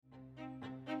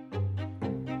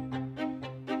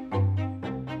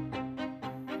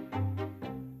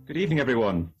Good evening,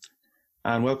 everyone,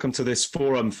 and welcome to this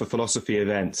Forum for Philosophy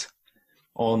event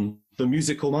on the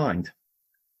musical mind.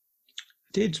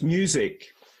 Did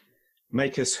music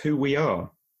make us who we are?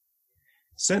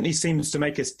 Certainly seems to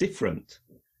make us different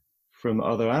from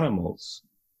other animals.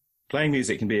 Playing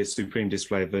music can be a supreme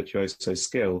display of virtuoso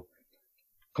skill.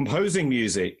 Composing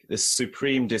music, this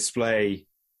supreme display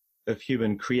of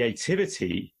human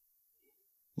creativity.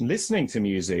 Listening to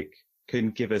music can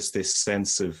give us this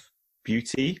sense of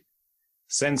beauty,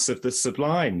 sense of the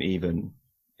sublime even,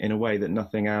 in a way that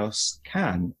nothing else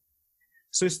can.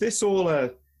 So is this all a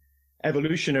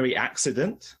evolutionary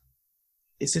accident?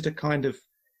 Is it a kind of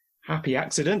happy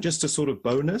accident, just a sort of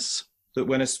bonus, that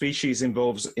when a species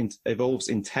evolves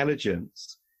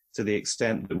intelligence to the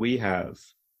extent that we have,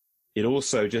 it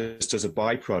also, just as a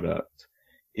byproduct,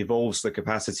 evolves the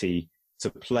capacity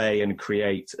to play and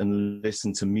create and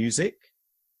listen to music?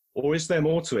 Or is there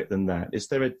more to it than that? Is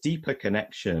there a deeper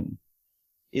connection?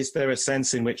 Is there a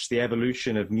sense in which the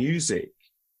evolution of music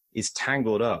is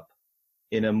tangled up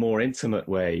in a more intimate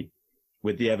way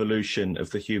with the evolution of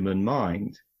the human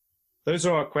mind? Those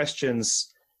are our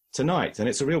questions tonight, and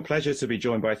it's a real pleasure to be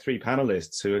joined by three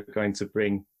panelists who are going to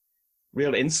bring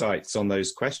real insights on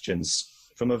those questions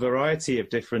from a variety of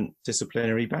different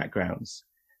disciplinary backgrounds.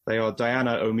 They are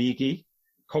Diana Omigi,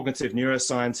 cognitive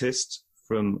neuroscientist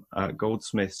from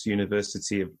Goldsmiths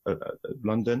University of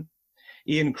London,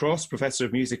 Ian Cross, Professor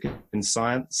of Music and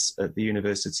Science at the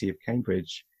University of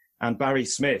Cambridge, and Barry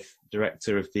Smith,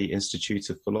 Director of the Institute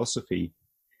of Philosophy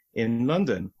in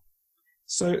London.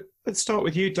 So let's start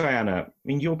with you, Diana. I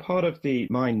mean, you're part of the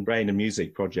Mind, Brain and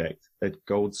Music project at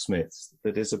Goldsmiths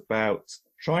that is about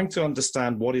trying to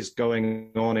understand what is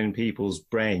going on in people's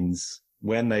brains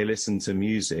when they listen to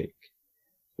music.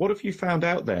 What have you found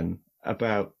out then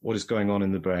about what is going on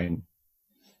in the brain?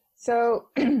 So,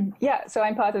 so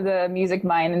I'm part of the Music,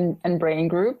 Mind and Brain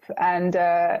group. And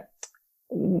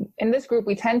in this group,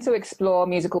 we tend to explore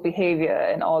musical behavior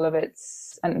in all of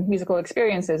its, and musical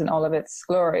experiences in all of its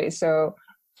glory. So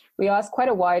we ask quite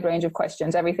a wide range of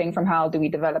questions, everything from how do we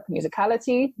develop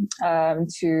musicality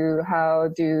to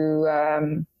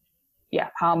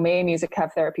how may music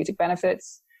have therapeutic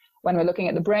benefits. When we're looking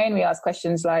at the brain, we ask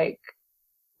questions like,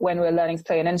 when we're learning to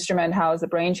play an instrument, how is the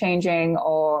brain changing?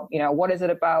 Or, what is it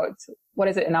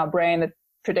in our brain that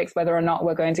predicts whether or not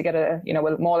we're going to get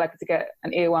we're more likely to get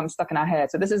an earworm stuck in our head.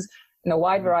 So this is a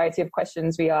wide variety of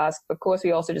questions we ask. Of course,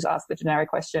 we also just ask the generic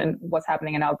question, what's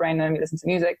happening in our brain when we listen to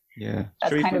music? Yeah.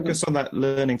 Should we focus on that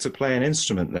learning to play an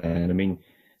instrument then? I mean,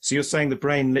 so you're saying the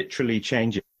brain literally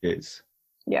changes?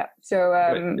 Yeah. So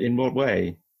in what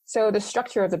way? So the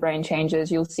structure of the brain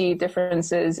changes. You'll see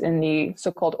differences in the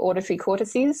so-called auditory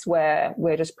cortices, where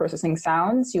we're just processing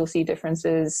sounds. You'll see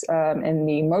differences in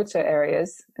the motor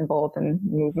areas involved in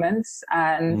movements,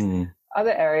 and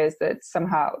other areas that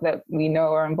we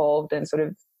know are involved in sort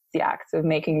of the act of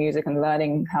making music and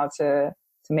learning how to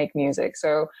make music.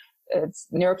 So it's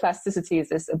neuroplasticity is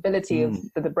this ability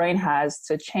that the brain has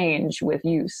to change with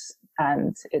use.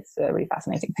 And it's a really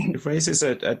fascinating thing. It raises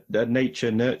a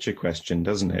nature-nurture question,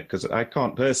 doesn't it? Because I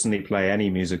can't personally play any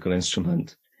musical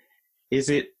instrument. Is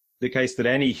it the case that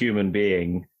any human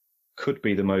being could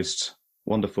be the most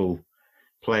wonderful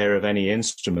player of any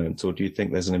instrument, or do you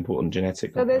think there's an important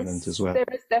genetic component as well? There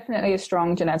is definitely a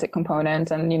strong genetic component,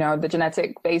 and the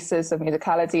genetic basis of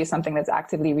musicality is something that's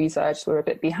actively researched. We're a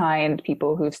bit behind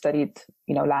people who've studied,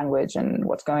 language and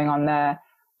what's going on there.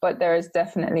 But there is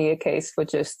definitely a case for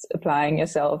just applying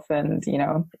yourself, and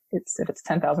if it's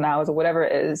 10,000 hours or whatever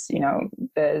it is,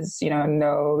 there's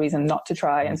no reason not to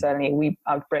try. And certainly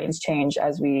our brains change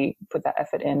as we put that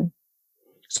effort in.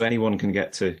 So anyone can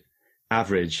get to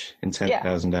average in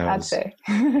 10,000 hours. I'd say.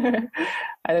 I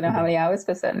don't know how many hours,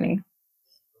 but certainly.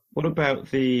 What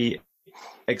about the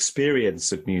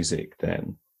experience of music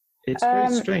then? It's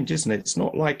very strange, isn't it? It's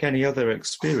not like any other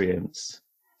experience.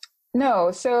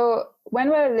 No. So when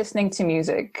we're listening to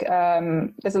music,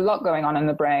 there's a lot going on in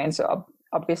the brain. So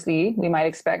obviously we might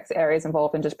expect areas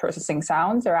involved in just processing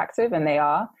sounds are active, and they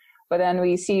are. But then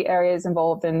we see areas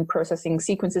involved in processing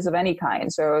sequences of any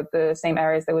kind. So the same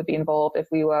areas that would be involved if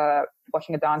we were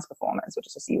watching a dance performance, which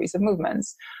is a series of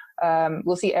movements.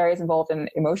 We'll see areas involved in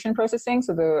emotion processing.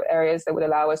 So the areas that would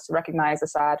allow us to recognize a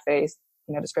sad face,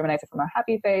 discriminate it from a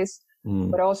happy face,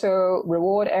 but also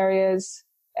reward areas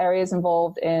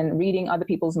involved in reading other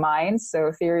people's minds.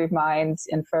 So theory of mind,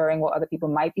 inferring what other people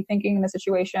might be thinking in a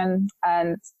situation.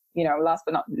 And, last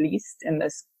but not least, in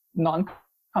this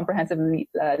non-comprehensive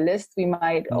list, we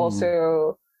might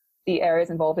also see areas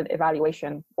involved in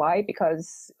evaluation. Why?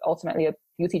 Because ultimately a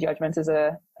beauty judgment is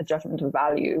a judgment of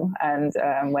value. And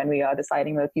when we are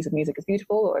deciding whether a piece of music is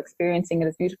beautiful or experiencing it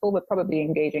as beautiful, we're probably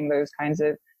engaging those kinds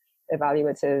of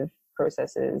evaluative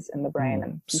processes in the brain.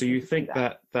 And so you think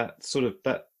that sort of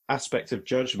that aspect of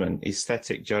judgment,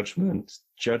 aesthetic judgment,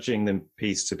 judging the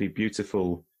piece to be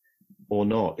beautiful or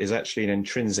not, is actually an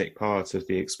intrinsic part of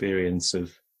the experience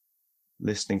of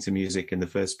listening to music in the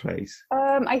first place?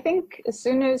 I think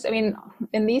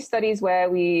in these studies where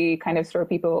we kind of throw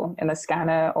people in the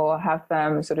scanner or have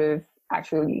them sort of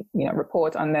actually,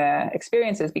 report on their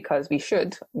experiences, because we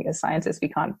should, as scientists, we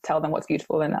can't tell them what's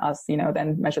beautiful and us,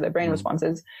 then measure their brain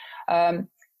responses.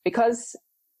 Because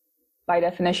by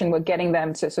definition, we're getting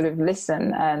them to sort of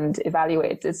listen and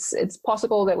evaluate. It's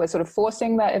possible that we're sort of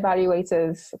forcing that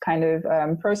evaluative kind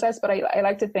of process, but I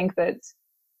like to think that,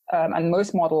 and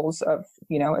most models of,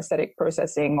 aesthetic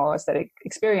processing or aesthetic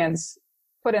experience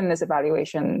put in this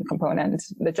evaluation component.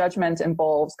 The judgment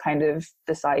involves kind of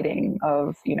deciding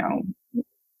what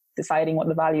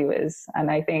the value is.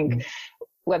 And I think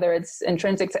whether it's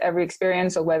intrinsic to every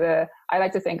experience or whether, I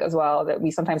like to think as well that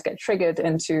we sometimes get triggered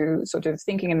into sort of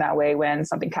thinking in that way when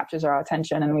something captures our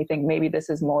attention and we think maybe this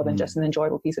is more than just an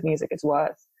enjoyable piece of music. It's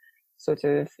worth sort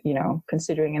of,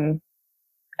 considering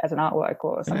as an artwork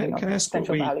or something of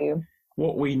potential value.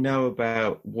 What we know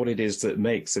about what it is that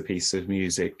makes a piece of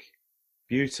music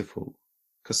beautiful,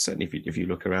 because certainly if you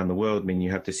look around the world,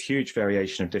 you have this huge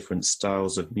variation of different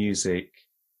styles of music.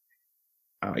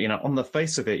 On the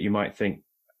face of it, you might think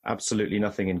absolutely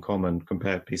nothing in common,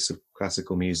 compare a piece of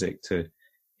classical music to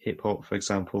hip hop, for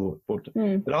example.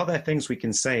 But are there things we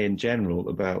can say in general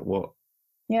about what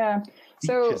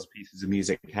features pieces of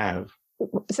music have?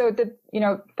 So,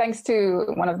 thanks to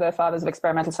one of the fathers of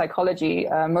experimental psychology,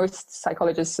 most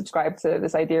psychologists subscribe to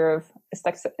this idea of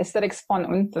aesthetics von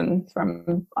unten,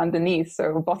 from underneath.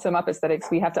 So bottom-up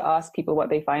aesthetics, we have to ask people what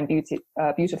they find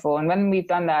beautiful. And when we've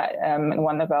done that in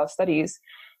one of our studies,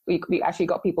 we actually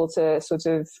got people to sort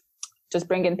of just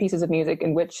bring in pieces of music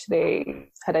in which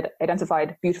they had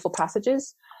identified beautiful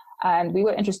passages. And we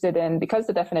were interested in, because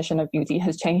the definition of beauty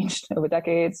has changed over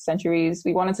decades, centuries,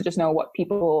 we wanted to just know what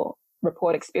people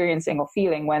report experiencing or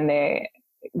feeling when they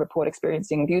report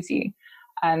experiencing beauty.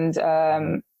 And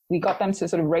we got them to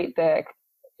sort of rate their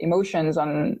emotions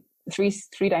on three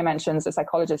dimensions that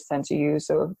psychologists tend to use.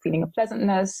 So feeling of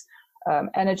pleasantness,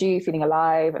 energy, feeling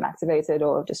alive and activated,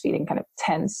 or just feeling kind of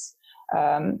tense.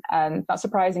 And not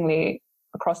surprisingly,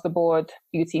 across the board,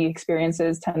 beauty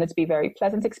experiences tended to be very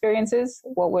pleasant experiences.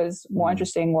 What was more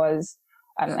interesting was,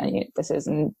 and this is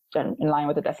in line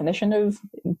with the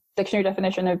dictionary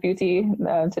definition of beauty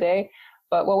today,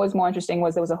 but what was more interesting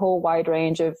was there was a whole wide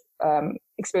range of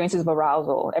experiences of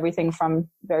arousal, everything from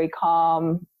very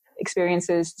calm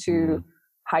experiences to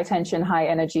high tension, high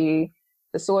energy,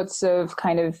 the sorts of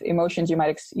kind of emotions you might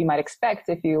expect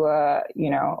if you were,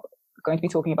 going to be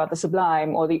talking about the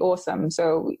sublime or the awesome.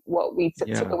 So what we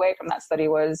took away from that study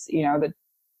was, in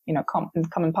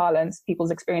common parlance, people's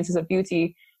experiences of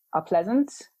beauty are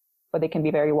pleasant, but they can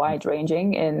be very wide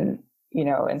ranging in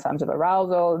terms of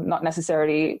arousal, not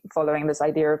necessarily following this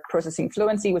idea of processing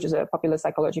fluency, which is a popular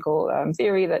psychological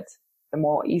theory that the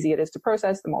more easy it is to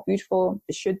process, the more beautiful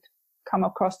it should come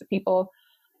across to people.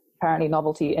 Apparently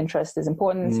novelty, interest is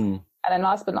important. And then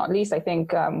last but not least, I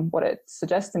think what it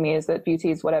suggests to me is that beauty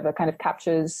is whatever kind of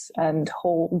captures and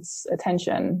holds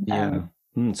attention.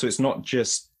 So it's not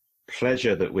just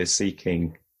pleasure that we're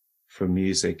seeking from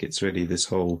music. It's really this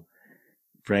whole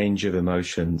range of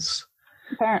emotions.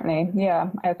 Apparently, yeah.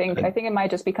 I think it might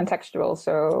just be contextual.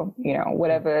 So,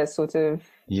 whatever sort of...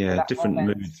 Yeah, different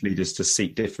moods lead us to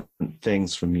seek different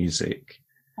things from music.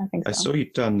 I think so. I saw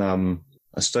you've done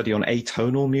a study on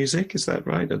atonal music. Is that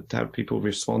right? How people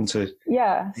respond to?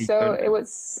 Yeah. So it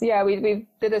was. Yeah, we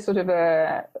did a sort of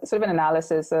an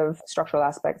analysis of structural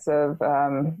aspects of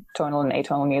tonal and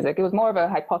atonal music. It was more of a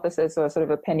hypothesis or a sort of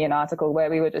opinion article where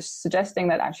we were just suggesting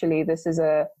that actually this is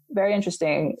a very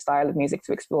interesting style of music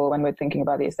to explore when we're thinking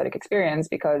about the aesthetic experience,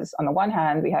 because on the one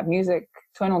hand we have music,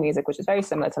 tonal music, which is very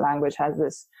similar to language, has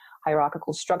this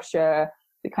hierarchical structure.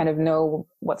 We kind of know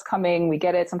what's coming. We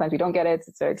get it. Sometimes we don't get it.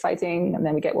 It's very exciting. And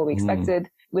then we get what we expected.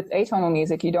 With atonal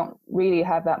music, you don't really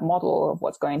have that model of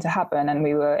what's going to happen. And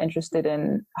we were interested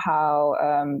in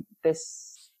how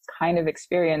this kind of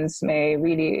experience may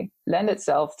really lend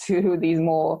itself to these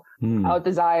more our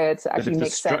desire to actually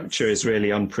make sense. But if the structure is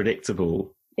really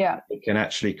unpredictable, it can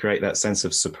actually create that sense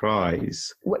of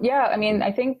surprise. Yeah, I mean,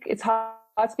 I think it's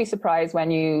hard to be surprised when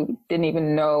you didn't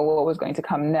even know what was going to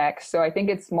come next. So I think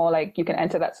it's more like you can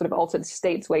enter that sort of altered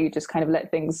states where you just kind of let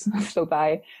things flow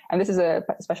by. And this is a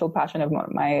special passion of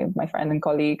my friend and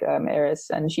colleague, Iris,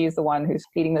 and she is the one who's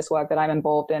leading this work that I'm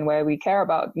involved in, where we care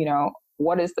about,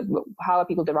 how are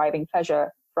people deriving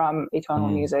pleasure from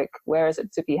atonal music? Where is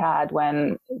it to be had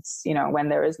when it's, when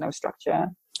there is no structure?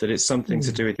 That it's something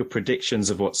to do with your predictions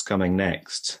of what's coming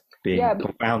next being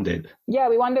confounded. Yeah,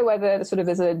 we wonder whether sort of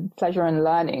there's a pleasure in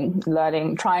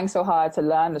learning, trying so hard to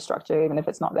learn the structure, even if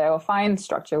it's not there, or find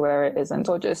structure where it isn't,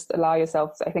 or just allow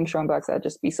yourself, I think Schoenberg said,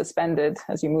 just be suspended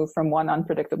as you move from one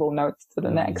unpredictable note to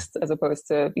the next, as opposed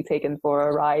to be taken for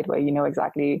a ride where you know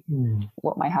exactly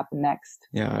what might happen next.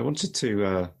 Yeah, I wanted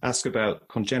to ask about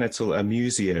congenital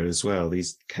amusia as well,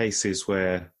 these cases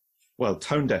where,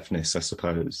 tone deafness, I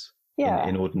suppose,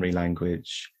 in ordinary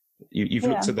language. You've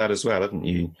looked at that as well, haven't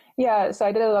you? Yeah, so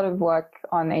I did a lot of work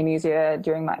on amusia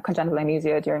congenital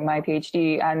amusia during my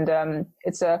PhD, and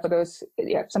it's for those.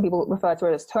 Some people refer to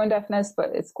it as tone deafness,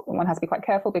 but one has to be quite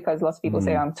careful because lots of people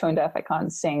say I'm tone deaf, I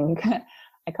can't sing,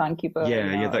 I can't keep a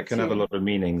that can have a lot of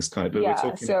meanings, kind of. But we're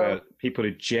talking about people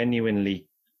who genuinely,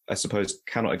 I suppose,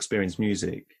 cannot experience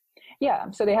music.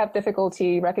 Yeah, so they have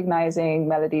difficulty recognizing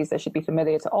melodies that should be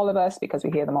familiar to all of us because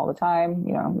we hear them all the time,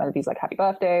 melodies like Happy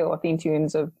Birthday or theme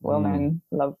tunes of well-known,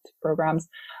 loved programs.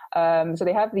 So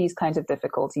they have these kinds of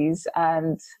difficulties,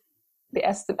 and the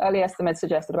early estimates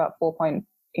suggested about 4%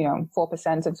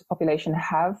 of the population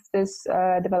have this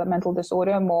developmental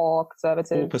disorder. More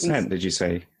conservative 4%, did you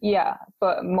say? Yeah,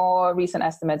 but more recent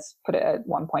estimates put it at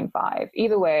 1.5.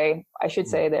 Either way, I should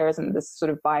say there isn't this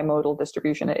sort of bimodal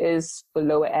distribution. It is the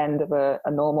lower end of a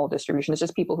normal distribution. It's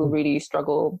just people who really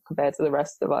struggle compared to the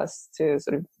rest of us to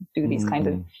sort of do these kind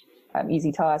of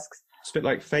easy tasks. It's a bit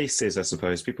like faces, I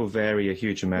suppose. People vary a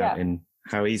huge amount in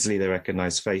how easily they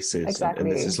recognize faces. Exactly.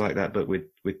 And this is like that, but with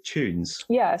tunes.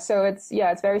 Yeah, so it's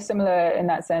very similar in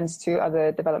that sense to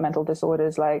other developmental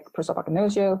disorders like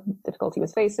prosopagnosia, difficulty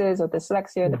with faces, or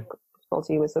dyslexia,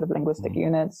 difficulty with sort of linguistic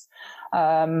units.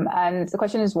 And the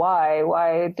question is why?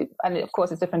 And of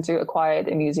course, it's different to acquired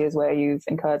amusias where you've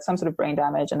incurred some sort of brain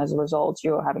damage, and as a result,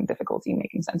 you're having difficulty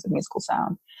making sense of musical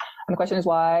sound. And the question is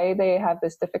why they have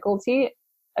this difficulty.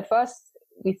 At first,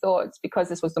 we thought because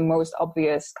this was the most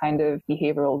obvious kind of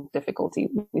behavioral difficulty,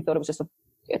 we thought it was just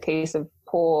a case of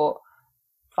poor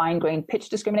fine-grained pitch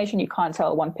discrimination. You can't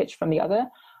tell one pitch from the other.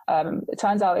 It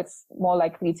turns out it's more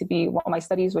likely to be what my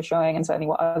studies were showing, and certainly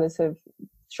what others have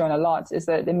shown a lot, is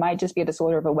that it might just be a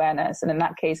disorder of awareness. And in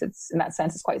that case, in that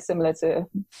sense, it's quite similar to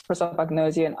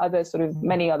prosopagnosia and other sort of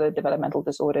many other developmental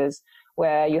disorders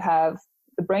where you have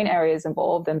the brain areas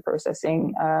involved in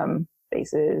processing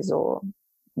faces or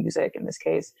music in this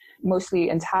case, mostly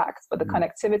intact, but the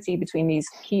connectivity between these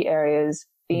key areas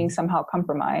being somehow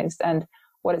compromised. And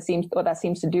what that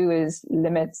seems to do is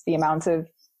limit the amount of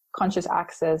conscious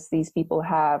access these people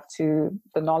have to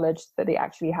the knowledge that they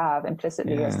actually have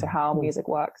implicitly as to how music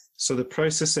works. So the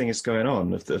processing is going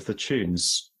on of the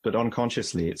tunes, but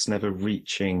unconsciously it's never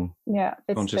reaching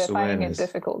conscious they're finding awareness. It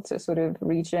difficult to sort of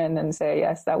reach in and say,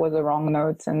 yes, that was a wrong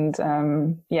note. And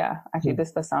actually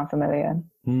this does sound familiar.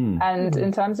 And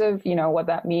in terms of, what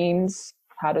that means,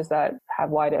 how does that have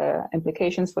wider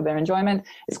implications for their enjoyment?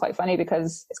 It's quite funny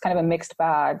because it's kind of a mixed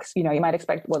bag. You might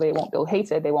expect, they'll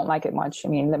hate it, they won't like it much. I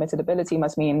mean, limited ability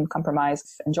must mean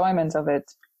compromised enjoyment of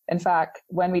it. In fact,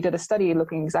 when we did a study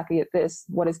looking exactly at this,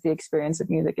 what is the experience of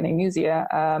music in amusia?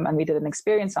 And we did an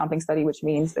experience sampling study, which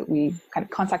means that we kind of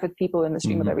contacted people in the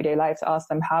stream of everyday life to ask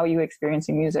them, how are you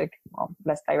experiencing music? Well,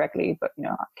 less directly, but,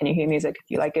 can you hear music?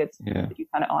 Do you like it? Did you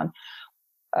turn it on?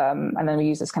 And then we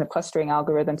use this kind of clustering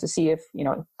algorithm to see if,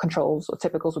 controls or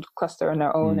typicals would cluster on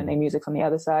their own and amusics on the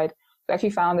other side. We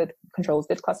actually found that controls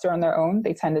did cluster on their own.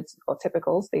 Or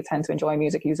typicals, they tend to enjoy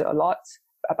music, use it a lot.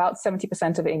 About 70%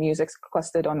 of amusics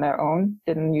clustered on their own,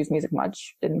 didn't use music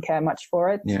much, didn't care much for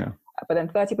it. Yeah. But then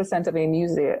 30%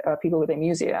 of people with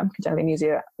amusia, congenital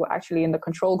amusia, were actually in the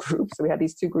control group. So we had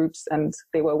these two groups and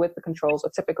they were with the controls or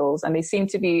typicals, and they seemed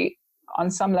to be on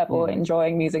some level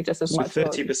enjoying music just as much. So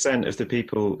 30% of the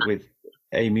people with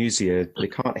amusia, they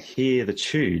can't hear the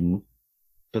tune,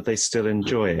 but they still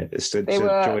enjoy it.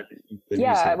 Enjoy the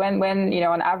music. When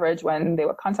on average, when they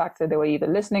were contacted, they were either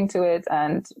listening to it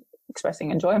and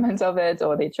expressing enjoyment of it,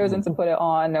 or they'd chosen to put it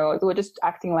on, or they were just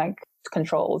acting like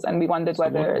controls. And we wondered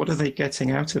whether what are they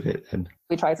getting out of it then?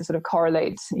 We tried to sort of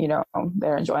correlate,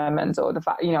 their enjoyment, or the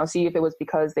fact, see if it was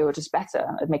because they were just better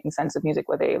at making sense of music.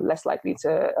 Were they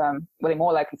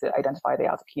more likely to identify the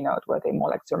outer keynote? Were they more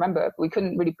likely to remember? But we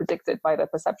couldn't really predict it by their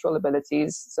perceptual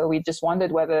abilities. So we just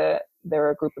wondered whether there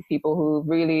were a group of people who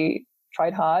really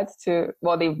tried hard to,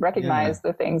 well, they recognized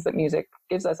the things that music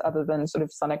gives us other than sort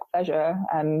of sonic pleasure.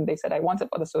 And they said, I want it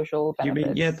for the social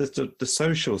benefits. You mean, the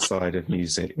social side of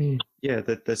music. Yeah,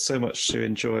 there's so much to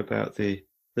enjoy about the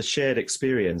shared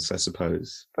experience, I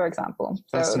suppose. For example.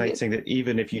 Fascinating that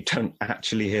even if you don't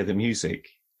actually hear the music,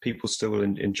 people still will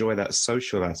enjoy that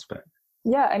social aspect.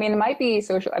 Yeah, I mean, it might be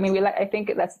social. I mean, I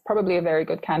think that's probably a very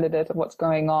good candidate of what's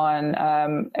going on.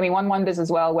 I mean, one wonders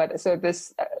as well so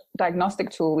this diagnostic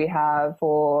tool we have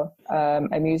for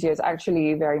amusia is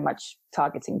actually very much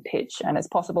targeting pitch, and it's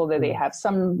possible that they have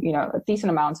some, a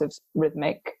decent amount of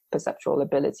rhythmic perceptual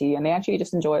ability, and they actually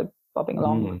just enjoy bobbing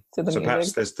along to the music. So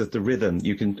perhaps there's the rhythm.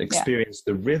 You can experience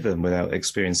the rhythm without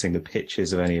experiencing the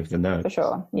pitches of any of the notes. For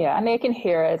sure, yeah. And they can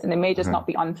hear it, and it may just not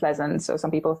be unpleasant. So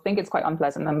some people think it's quite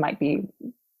unpleasant and might be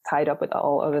tied up with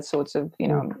all other sorts of,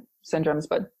 syndromes,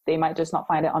 but they might just not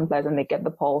find it unpleasant. They get the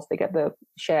pulse, they get the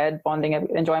shared bonding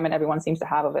enjoyment everyone seems to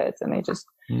have of it, and they just,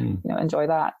 enjoy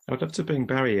that. I'd love to bring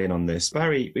Barry in on this.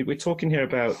 Barry, we're talking here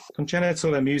about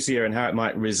congenital amusia and how it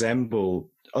might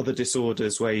resemble other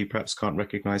disorders where you perhaps can't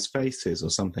recognize faces or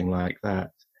something like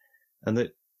that. And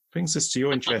that brings us to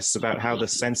your interests about how the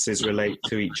senses relate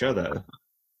to each other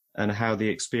and how the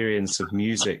experience of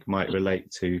music might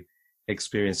relate to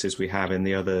experiences we have in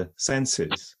the other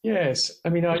senses. Yes. I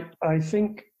mean, I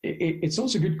think it's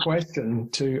also a good question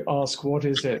to ask, what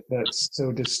is it that's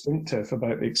so distinctive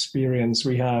about the experience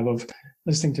we have of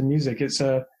listening to music? It's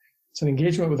an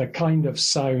engagement with a kind of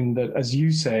sound that, as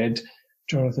you said,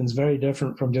 Jonathan's very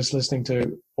different from just listening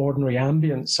to ordinary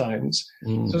ambient sounds.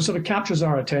 So it sort of captures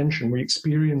our attention. We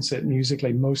experience it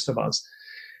musically, most of us.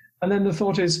 And then the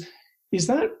thought is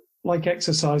that like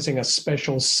exercising a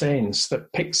special sense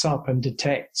that picks up and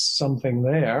detects something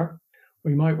there?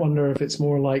 We might wonder if it's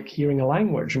more like hearing a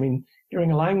language. I mean,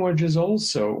 hearing a language is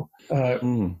also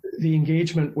the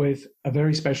engagement with a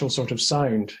very special sort of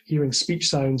sound. Hearing speech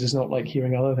sounds is not like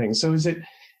hearing other things. So is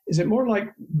it more like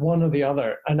one or the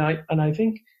other? And I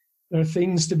think there are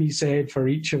things to be said for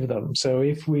each of them. So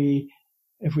if we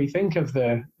think of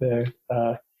the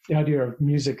idea of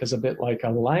music as a bit like a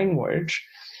language,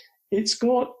 it's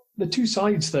got the two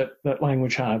sides that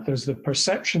language have. There's the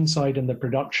perception side and the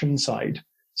production side.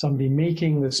 Somebody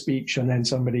making the speech and then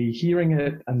somebody hearing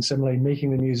it, and similarly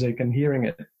making the music and hearing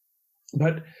it.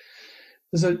 But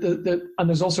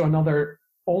there's also another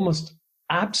almost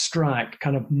abstract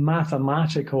kind of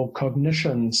mathematical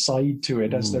cognition side to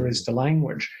it, as there is to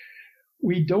language.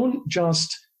 We don't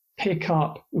just pick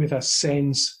up with a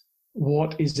sense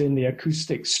what is in the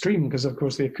acoustic stream, because of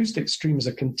course the acoustic stream is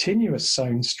a continuous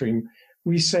sound stream.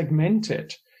 We segment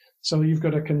it. So you've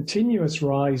got a continuous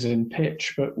rise in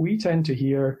pitch, but we tend to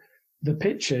hear the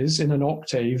pitches in an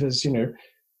octave as,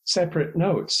 separate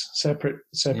notes, separate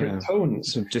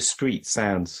tones. Some discrete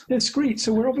sounds. Discrete.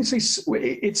 So we're obviously,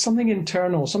 it's something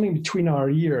internal, something between our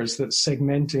ears that's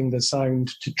segmenting the sound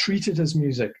to treat it as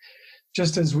music.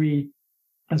 Just as we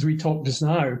talked just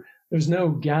now, there's no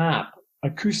gap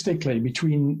acoustically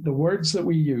between the words that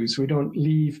we use. We don't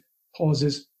leave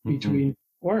pauses between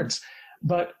words.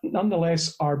 But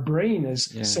nonetheless, our brain is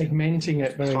segmenting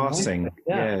it very passing.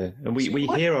 And we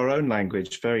hear our own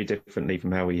language very differently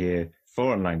from how we hear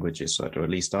foreign languages, or at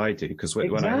least I do, because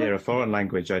when I hear a foreign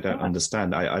language I don't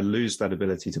understand, I lose that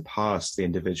ability to pass the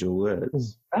individual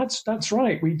words. That's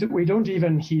right. We don't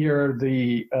even hear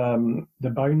the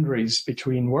boundaries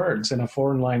between words in a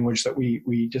foreign language that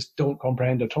we just don't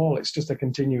comprehend at all. It's just a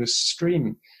continuous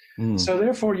stream. So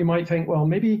therefore, you might think, well,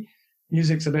 maybe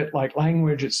music's a bit like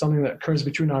language. It's something that occurs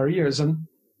between our ears. And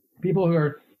people who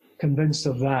are convinced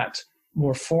of that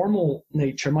more formal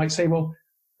nature might say, well,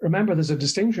 remember, there's a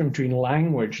distinction between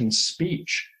language and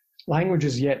speech. Language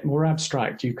is yet more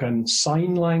abstract. You can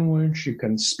sign language, you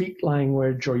can speak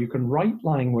language, or you can write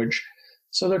language.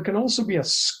 So there can also be a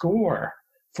score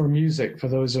for music for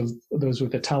those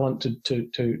with the talent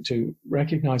to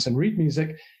recognize and read music.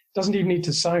 It doesn't even need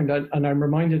to sound. And I'm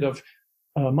reminded of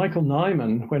Michael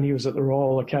Nyman, when he was at the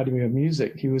Royal Academy of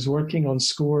Music. He was working on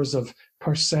scores of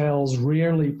Purcell's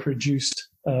rarely produced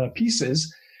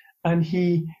pieces, and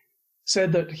he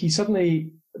said that he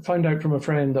suddenly found out from a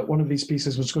friend that one of these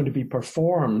pieces was going to be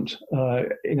performed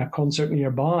in a concert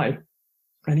nearby,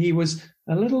 and he was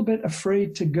a little bit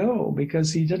afraid to go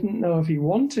because he didn't know if he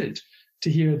wanted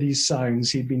to hear these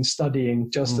sounds he'd been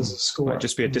studying just as a score. Might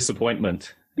just be a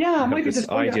disappointment. Yeah, it might be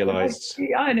idealized.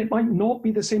 And it might not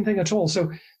be the same thing at all. So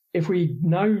if we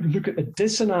now look at the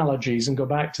disanalogies and go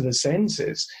back to the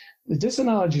senses, the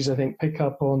disanalogies, I think, pick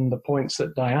up on the points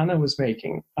that Diana was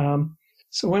making.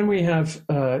 So when we have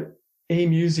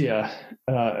amusia,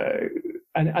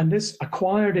 and this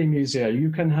acquired amusia,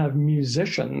 you can have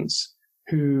musicians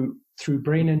who, through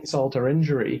brain insult or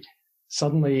injury,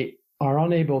 suddenly are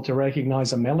unable to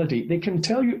recognize a melody. They can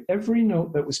tell you every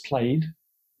note that was played,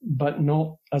 but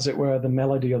not, as it were, the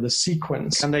melody or the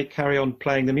sequence. Can they carry on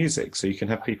playing the music? So you can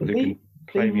have people who can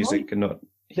play music and not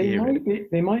hear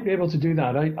it. They might be able to do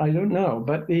that. I don't know.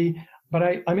 But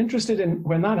I'm interested in,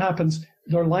 when that happens,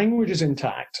 their language is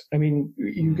intact. I mean,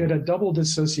 you get a double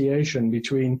dissociation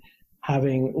between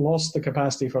having lost the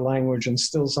capacity for language and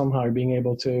still somehow being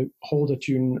able to hold a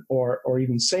tune or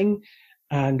even sing.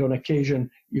 And on occasion,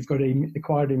 you've got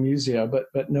acquired amusia,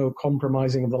 but no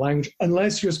compromising of the language,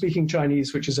 unless you're speaking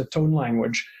Chinese, which is a tone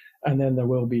language, and then there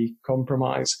will be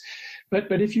compromise.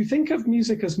 But if you think of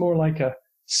music as more like a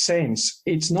sense,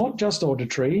 it's not just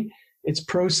auditory, it's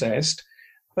processed,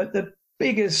 but the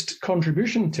biggest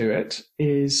contribution to it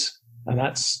is, and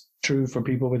that's true for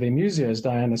people with amusia, as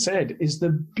Diana said, is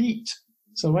the beat.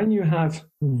 So when you have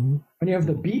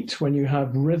the beat, when you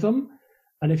have rhythm,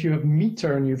 and if you have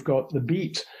meter and you've got the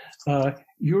beat,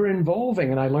 you're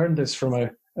involving, and I learned this from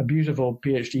a beautiful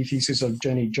PhD thesis of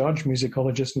Jenny Judge,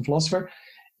 musicologist and philosopher,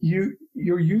 you're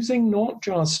using not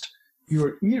just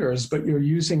your ears, but you're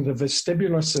using the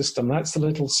vestibular system. That's the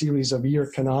little series of ear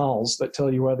canals that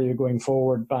tell you whether you're going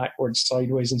forward, backwards,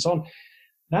 sideways, and so on.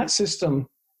 That system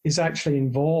is actually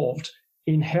involved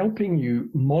in helping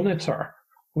you monitor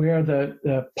where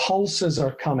the pulses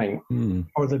are coming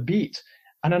or the beat.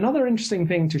 And another interesting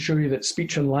thing to show you that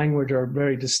speech and language are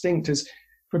very distinct is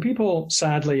for people,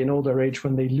 sadly, in older age,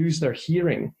 when they lose their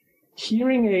hearing,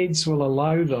 hearing aids will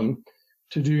allow them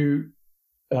to do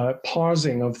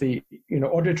parsing of the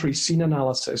auditory scene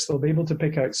analysis. They'll be able to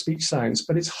pick out speech sounds,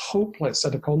 but it's hopeless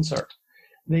at a concert.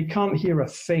 They can't hear a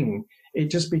thing.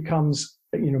 It just becomes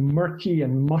murky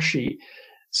and mushy.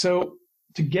 So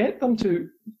to get them to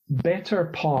better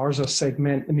parse or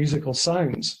segment the musical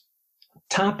sounds,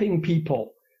 tapping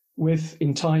people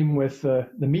in time with the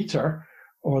meter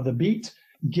or the beat,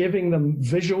 giving them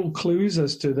visual clues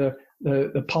as to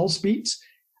the pulse beats,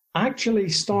 actually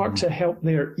start to help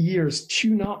their ears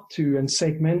tune up to and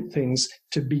segment things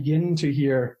to begin to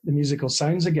hear the musical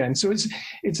sounds again. So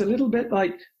it's a little bit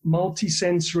like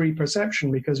multisensory perception,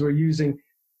 because we're using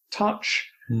touch,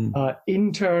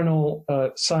 internal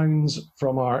sounds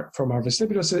from our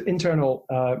vestibular, internal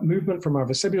movement from our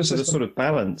vestibular system. So it's a sort of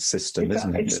balance system,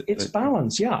 isn't it? It's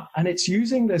balance, yeah. And it's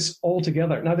using this all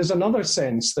together. Now, there's another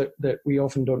sense that we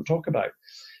often don't talk about,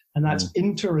 and that's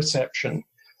interoception.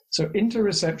 So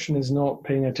interoception is not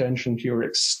paying attention to your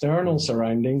external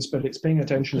surroundings, but it's paying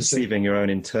attention to perceiving your own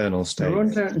internal state. Your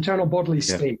own internal bodily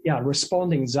state. Yeah,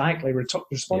 responding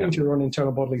to your own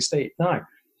internal bodily state. Now,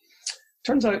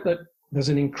 turns out that there's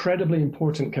an incredibly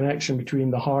important connection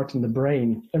between the heart and the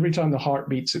brain. Every time the heart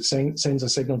beats, it sends a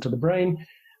signal to the brain,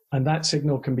 and that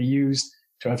signal can be used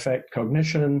to affect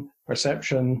cognition,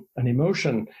 perception, and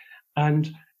emotion.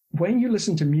 And when you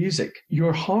listen to music,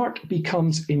 your heart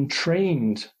becomes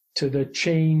entrained to the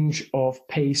change of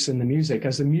pace in the music.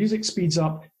 As the music speeds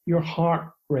up, your heart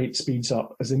rate speeds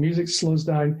up. As the music slows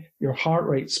down, your heart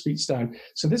rate speeds down.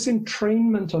 So this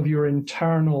entrainment of your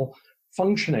internal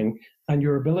functioning and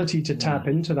your ability to tap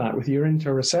into that with your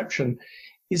interoception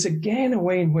is again a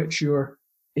way in which you're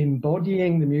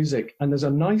embodying the music. And there's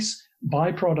a nice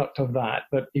byproduct of that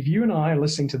if you and I are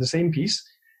listening to the same piece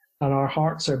and our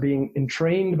hearts are being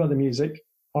entrained by the music,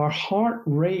 our heart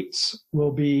rates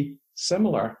will be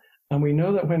similar. And we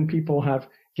know that when people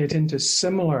get into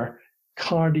similar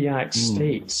cardiac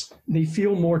states, they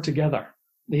feel more together.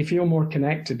 They feel more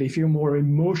connected. They feel more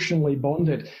emotionally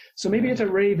bonded. So maybe at a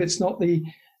rave, it's not the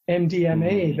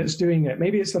MDMA that's doing it.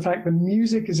 Maybe it's the fact that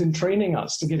music is entraining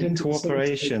us to get into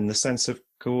cooperation, the sense of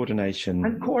coordination.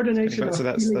 And coordination. So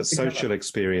that's that social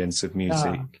experience of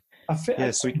music.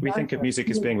 Yes, we think of music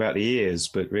as being about the ears,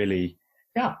 but really,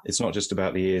 it's not just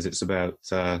about the ears. It's about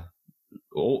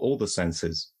all the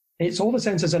senses. It's all the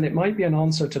senses, and it might be an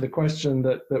answer to the question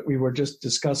that we were just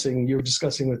discussing. You were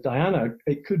discussing with Diana.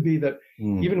 It could be that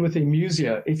even with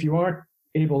amusia, if you are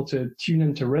able to tune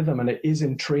into rhythm and it is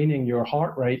entraining your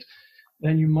heart rate,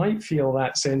 then you might feel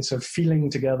that sense of feeling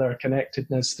together,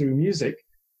 connectedness through music,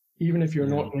 even if you're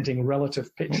not getting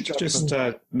relative pitch. Just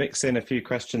mix in a few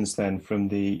questions then from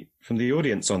the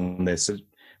audience on this,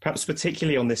 perhaps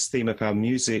particularly on this theme of how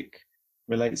music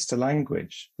relates to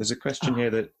language. There's a question here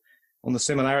that on the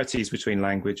similarities between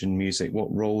language and music,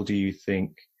 what role do you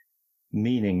think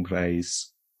meaning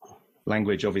plays?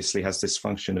 Language obviously has this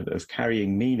function of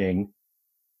carrying meaning.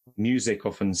 Music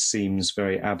often seems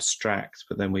very abstract,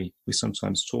 but then we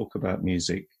sometimes talk about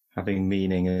music having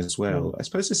meaning as well. I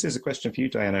suppose this is a question for you,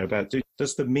 Diana, about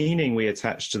does the meaning we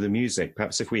attach to the music,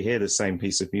 perhaps if we hear the same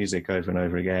piece of music over and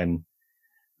over again,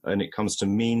 and it comes to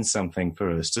mean something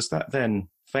for us, does that then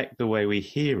affect the way we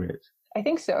hear it? I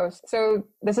think so. So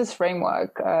there's this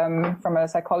framework from a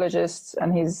psychologist,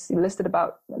 and he's listed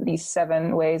about at least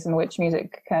 7 ways in which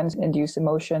music can induce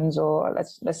emotions, or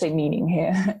let's say meaning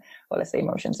here, or let's say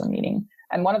emotions or meaning.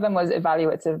 And one of them was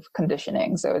evaluative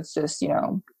conditioning. So it's just,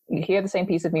 you hear the same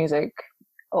piece of music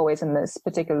always in this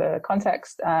particular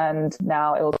context, and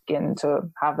now it'll begin to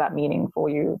have that meaning for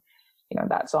you.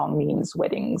 That song means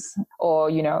weddings, or,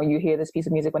 you hear this piece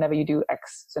of music whenever you do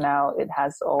X. So now it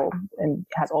has all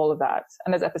of that.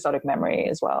 And there's episodic memory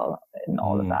as well in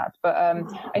all of that. But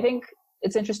I think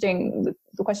it's interesting,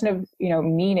 the question of,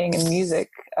 meaning in music.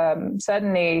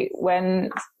 Certainly when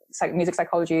music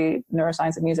psychology,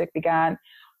 neuroscience of music began,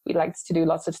 we liked to do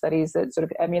lots of studies that sort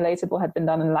of emulated what had been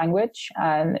done in language.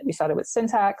 And we started with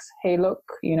syntax. Hey, look,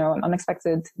 an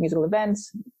unexpected musical event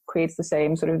creates the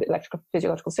same sort of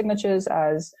electrophysiological signatures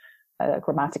as a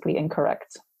grammatically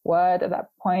incorrect word at that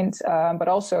point. But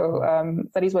also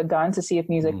studies were done to see if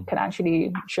music can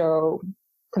actually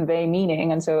convey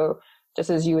meaning. And so just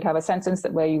as you would have a sentence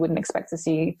where you wouldn't expect to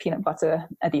see peanut butter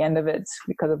at the end of it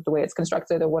because of the way it's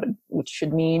constructed or what it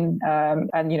should mean.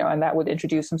 And that would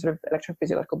introduce some sort of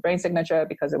electrophysiological brain signature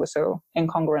because it was so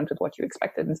incongruent with what you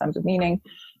expected in terms of meaning.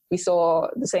 We saw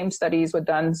the same studies were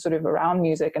done sort of around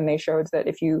music, and they showed that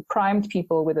if you primed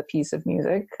people with a piece of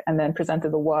music and then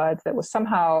presented a word that was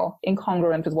somehow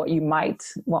incongruent with what you might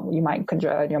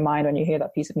conjure in your mind when you hear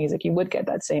that piece of music, you would get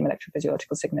that same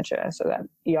electrophysiological signature. So that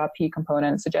ERP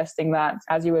component suggesting that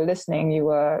as you were listening, you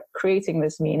were creating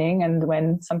this meaning, and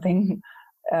when something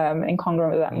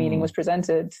incongruent with that meaning was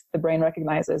presented, the brain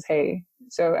recognizes, hey.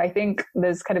 So I think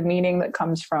there's kind of meaning that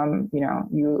comes from,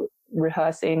 you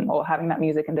rehearsing or having that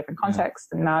music in different contexts,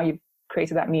 and now you've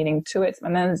created that meaning to it,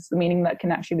 and then there's the meaning that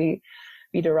can actually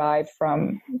be derived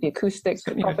from the acoustic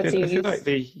properties. I feel like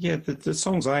the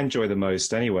songs I enjoy the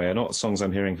most anyway are not songs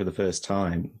I'm hearing for the first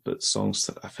time, but songs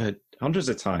that I've heard hundreds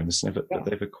of times, but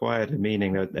they've acquired a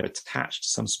meaning. They're attached to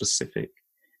some specific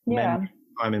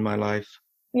time in my life.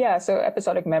 Yeah, so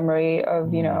episodic memory of,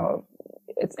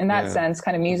 it's in that sense,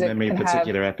 kind of music memory can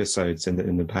particular have episodes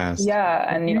in the past.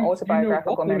 Yeah, and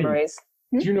autobiographical memories.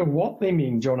 Do you know what they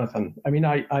mean, Jonathan? I mean,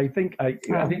 I think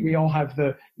we all have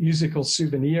the musical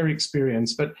souvenir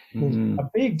experience, but a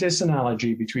big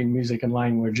disanalogy between music and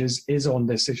language is on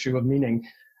this issue of meaning.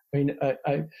 I mean,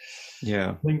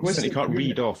 linguistically, you can't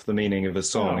read off the meaning of a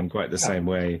song in quite the same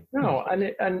way. No,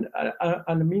 and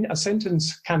I mean, a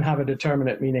sentence can have a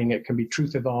determinate meaning. It can be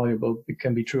truth evaluable. It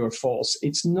can be true or false.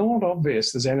 It's not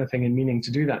obvious there's anything in meaning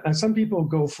to do that. And some people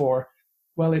go for,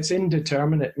 well, it's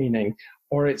indeterminate meaning,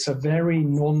 or it's a very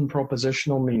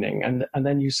non-propositional meaning. And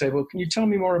then you say, well, can you tell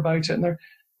me more about it? And they're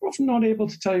often not able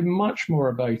to tell you much more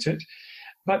about it.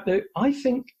 But I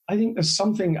think there's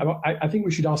something about, I think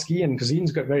we should ask Ian, because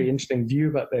Ian's got a very interesting view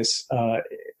about this,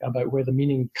 about where the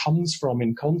meaning comes from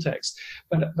in context.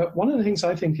 But one of the things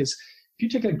I think is, if you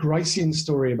take a Gricean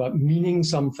story about meaning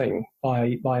something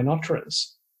by an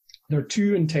utterance, there are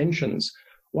 2 intentions.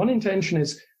 One intention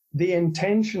is the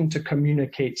intention to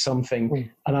communicate something,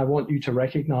 and I want you to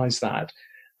recognize that.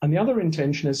 And the other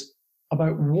intention is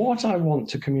about what I want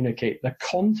to communicate, the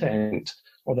content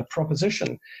or the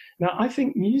proposition. Now, I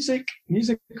think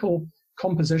musical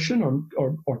composition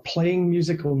or playing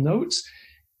musical notes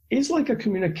is like a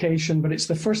communication, but it's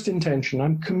the first intention.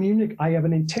 I have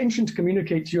an intention to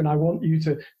communicate to you, and I want you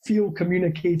to feel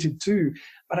communicated to.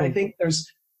 But I think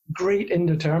there's great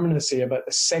indeterminacy about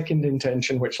the second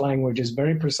intention, which language is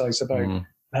very precise about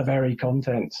the very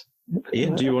content.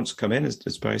 Ian, do you want to come in as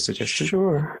Barry suggested?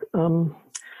 Sure.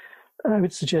 I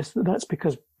would suggest that that's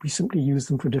because we simply use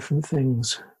them for different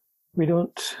things. We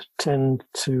don't tend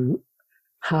to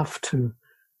have to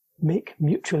make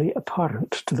mutually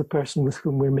apparent to the person with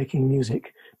whom we're making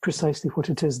music precisely what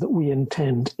it is that we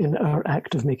intend in our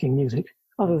act of making music,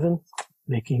 other than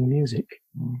making music.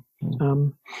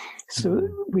 So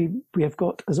we have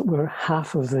got, as it were,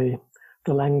 half of the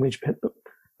language bit, but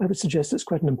I would suggest it's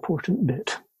quite an important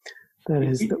bit. That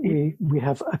is that we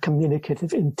have a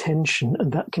communicative intention,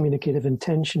 and that communicative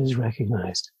intention is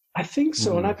recognized. I think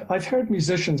so, and I've heard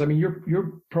musicians. I mean,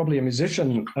 you're probably a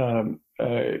musician, Ian,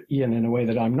 in a way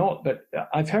that I'm not. But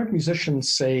I've heard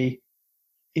musicians say,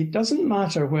 it doesn't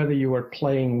matter whether you were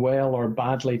playing well or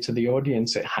badly to the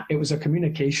audience. It was a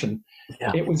communication.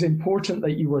 Yeah. It was important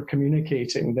that you were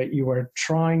communicating, that you were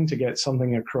trying to get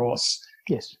something across.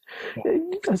 Yes,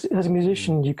 as a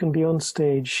musician, you can be on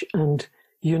stage and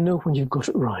you know when you've got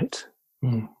it right.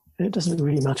 It doesn't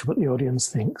really matter what the audience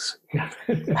thinks,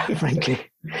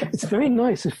 frankly. It's very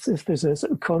nice if there's a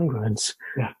sort of congruence.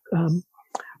 Yeah.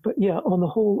 But yeah, on the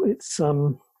whole, it's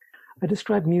I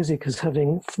describe music as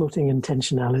having floating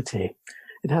intentionality.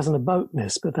 It has an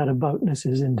aboutness, but that aboutness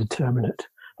is indeterminate.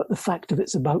 But the fact of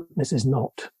its aboutness is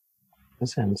not, in a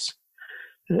sense.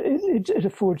 It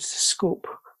affords scope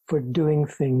for doing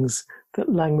things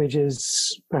that language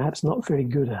is perhaps not very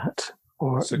good at.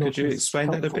 So could you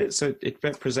explain that a bit? So it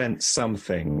represents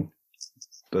something,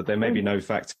 but there may be no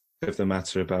fact of the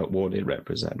matter about what it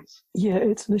represents. Yeah,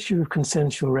 it's an issue of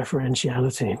consensual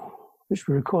referentiality, which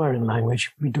we require in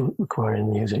language, we don't require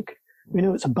in music. We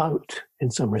know it's about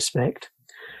in some respect,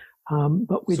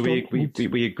 but we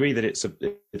we agree that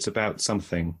it's about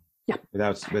something. Yeah.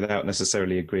 Without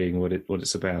necessarily agreeing what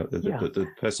it's about. The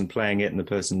person playing it and the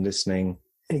person listening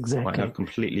might have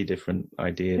completely different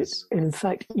ideas. In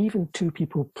fact, even two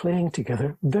people playing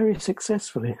together very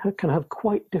successfully can have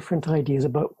quite different ideas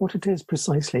about what it is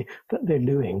precisely that they're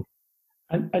doing.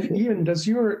 And Ian, does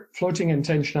your floating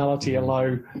intentionality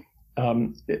allow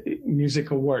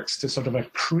musical works to sort of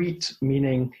accrete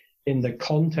meaning in the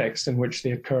context in which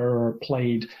they occur or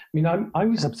played? I mean, I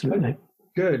was absolutely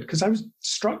good because I was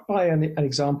struck by an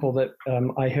example that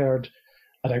I heard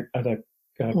at a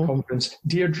conference.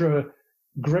 Deirdre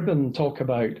Gribben talk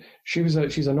about. She's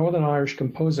a Northern Irish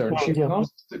composer, and she was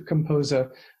asked to compose a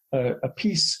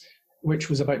piece which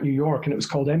was about New York, and it was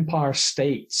called Empire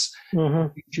States.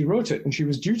 Mm-hmm. She wrote it, and she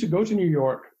was due to go to New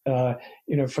York,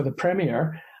 for the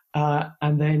premiere,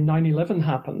 and then 9/11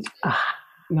 happened.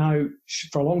 Now,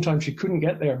 for a long time, she couldn't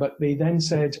get there, but they then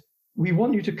said, "We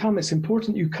want you to come. It's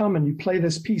important you come and you play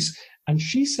this piece." And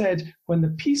she said, when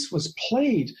the piece was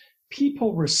played,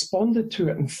 people responded to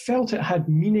it and felt it had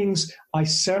meanings I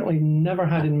certainly never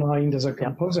had in mind as a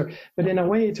composer. But in a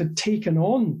way, it had taken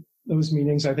on those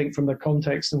meanings, I think, from the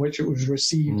context in which it was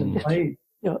received and played.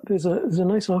 Yeah, there's a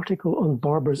nice article on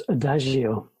Barber's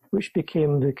Adagio, which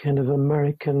became the kind of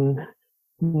American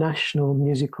national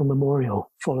musical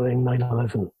memorial following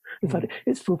 9/11. In fact,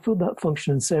 it's fulfilled that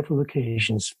function on several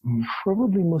occasions,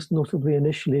 probably most notably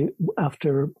initially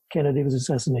after Kennedy was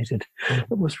assassinated.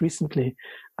 But most recently,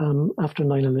 after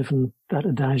 9/11, that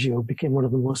Adagio became one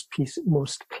of the most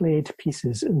played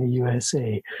pieces in the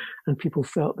USA. And people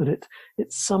felt that it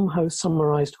somehow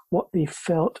summarized what they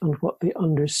felt and what they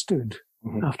understood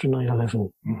after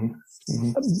 9/11.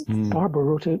 Barber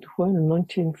wrote it when, in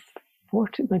 1950s?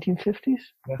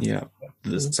 Yeah,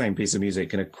 the same piece of music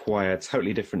can acquire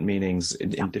totally different meanings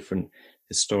in different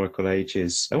historical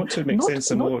ages. I want to make sense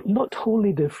of more. Not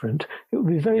wholly different. It would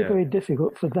be very, very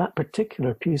difficult for that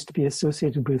particular piece to be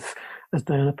associated with, as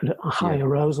Diana put it, a high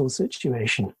arousal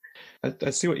situation. I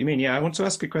see what you mean. Yeah, I want to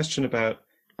ask a question about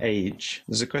age.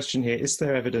 There's a question here. Is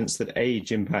there evidence that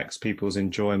age impacts people's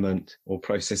enjoyment or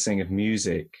processing of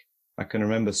music? I can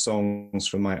remember songs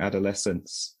from my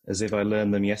adolescence as if I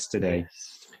learned them yesterday.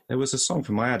 There was a song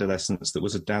from my adolescence that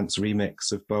was a dance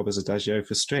remix of Barber's Adagio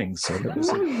for strings. So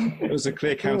it was a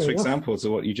clear counterexample to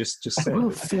what you just said.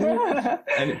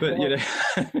 But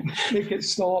make it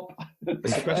stop.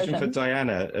 There's a question for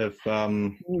Diana of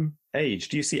age.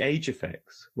 Do you see age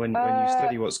effects when you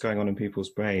study what's going on in people's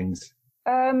brains?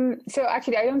 So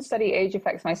actually, I don't study age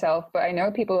effects myself, but I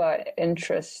know people are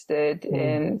interested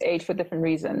in age for different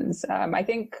reasons. I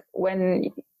think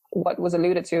what was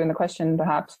alluded to in the question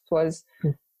perhaps was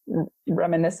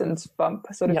reminiscence bump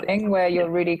sort of thing, where you're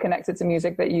really connected to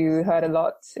music that you heard a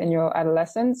lot in your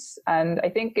adolescence. And I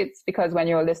think it's because when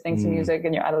you're listening to music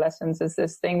in your adolescence, it's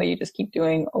this thing that you just keep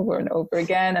doing over and over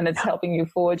again, and it's helping you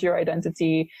forge your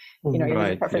identity,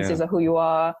 your preferences of who you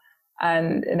are.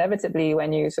 And inevitably,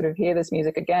 when you sort of hear this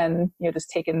music again, you're just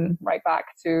taken right back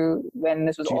to when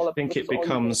this was all. I think it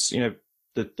becomes,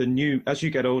 the new, as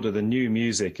you get older, the new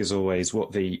music is always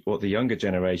what the younger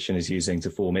generation is using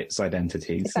to form its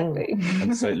identities. Exactly.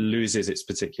 And so it loses its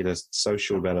particular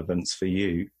social relevance for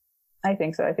you. I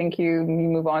think so. I think you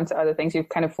move on to other things. You've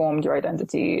kind of formed your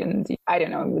identity, and I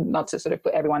don't know, not to sort of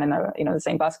put everyone in the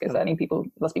same basket. I think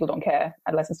lots of people don't care.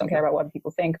 Adolescents don't care about what other people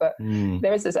think, but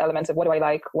there is this element of what do I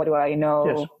like, what do I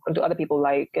know, what do other people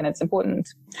like, and it's important.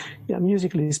 Yeah,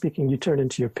 musically speaking, you turn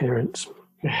into your parents.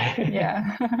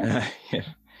 Yeah.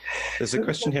 There's a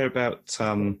question here about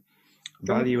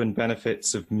value and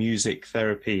benefits of music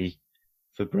therapy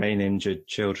for brain injured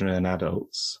children and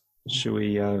adults. Should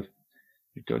we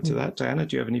go to that, Diana?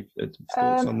 Do you have any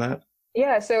thoughts on that?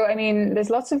 Yeah, so I mean, there's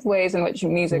lots of ways in which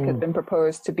music has been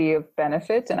proposed to be of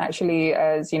benefit, and actually,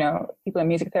 as people in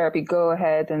music therapy go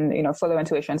ahead and follow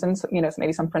intuitions and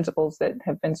maybe some principles that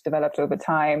have been developed over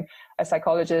time. As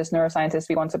psychologists, neuroscientists,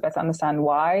 we want to better understand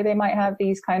why they might have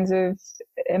these kinds of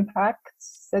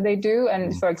impacts that they do.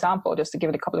 And for example, just to give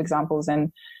it a couple examples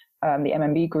in the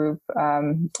MMB group,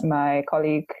 my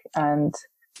colleague and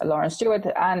Lauren Stewart,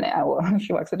 and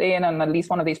she works with Ian on at least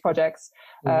one of these projects.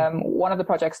 One of the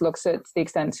projects looks at the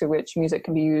extent to which music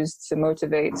can be used to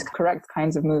motivate correct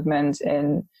kinds of movement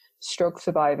in stroke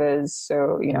survivors.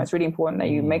 So, it's really important that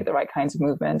you make the right kinds of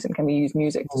movement, and can we use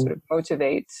music to sort of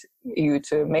motivate you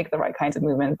to make the right kinds of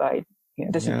movement by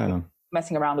just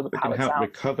messing around with how it help sounds.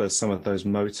 Recover some of those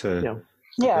motor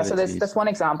Yeah, so that's one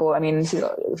example. I mean,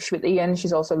 with Ian,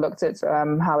 she's also looked at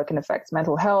how it can affect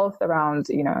mental health around,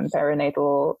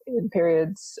 perinatal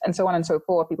periods and so on and so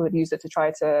forth. People have used it to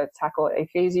try to tackle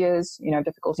aphasias,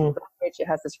 difficulty with language. It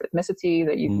has this rhythmicity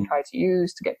that you can try to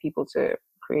use to get people to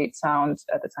create sound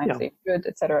at the times they should,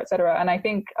 et cetera, et cetera. And I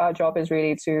think our job is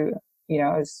really to,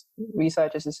 as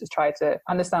researchers, is to try to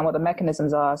understand what the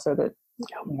mechanisms are so that,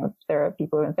 there are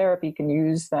people in therapy can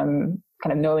use them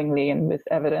kind of knowingly and with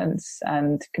evidence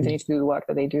and continue to do the work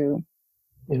that they do.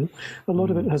 Yeah, a lot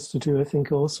of it has to do, I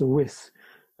think, also with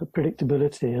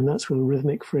predictability, and that's where the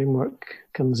rhythmic framework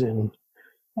comes in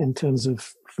terms of,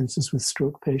 for instance, with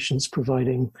stroke patients,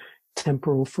 providing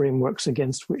temporal frameworks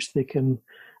against which they can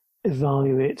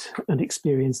evaluate and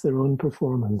experience their own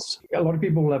performance. A lot of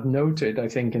people will have noted, I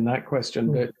think, in that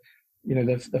question that,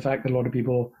 the fact that a lot of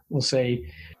people will say,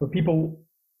 for people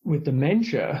with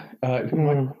dementia who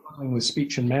might be struggling with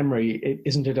speech and memory,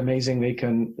 isn't it amazing they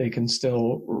can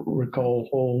still recall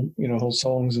whole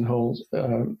songs and whole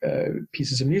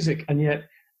pieces of music, and yet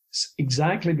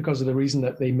exactly because of the reason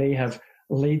that they may have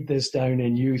laid this down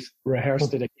in youth,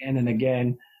 rehearsed it again and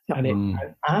again,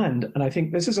 and I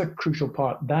think this is a crucial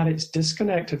part, that it's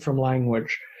disconnected from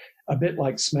language, a bit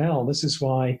like smell. This is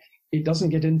why it doesn't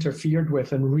get interfered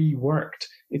with and reworked.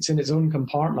 It's in its own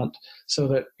compartment, so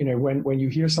that, when you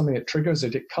hear something that triggers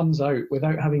it, it comes out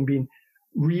without having been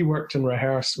reworked and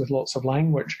rehearsed with lots of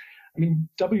language. I mean,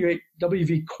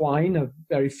 W.V. Quine, a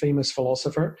very famous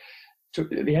philosopher,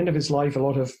 at the end of his life, a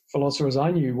lot of philosophers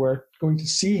I knew were going to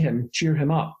see him, cheer him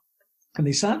up. And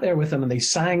they sat there with him and they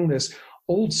sang this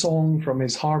old song from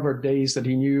his Harvard days that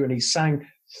he knew, and he sang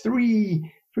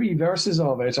three verses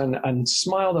of it and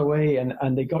smiled away,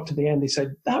 and they got to the end. They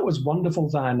said, "That was wonderful,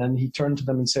 Van." And he turned to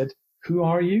them and said, "Who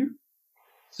are you?"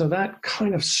 So that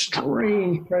kind of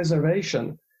strange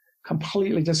preservation,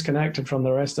 completely disconnected from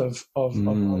the rest of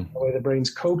the way the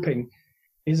brain's coping,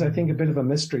 is, I think, a bit of a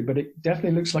mystery. But it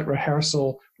definitely looks like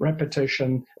rehearsal,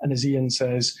 repetition, and, as Ian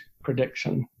says,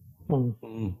 prediction.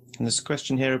 And there's a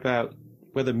question here about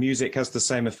whether music has the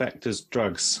same effect as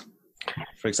drugs.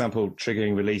 For example,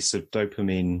 triggering release of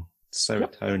dopamine,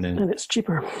 serotonin. And it's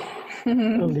cheaper.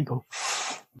 Illegal.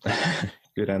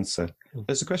 Good answer.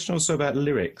 There's a question also about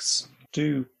lyrics.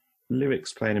 Do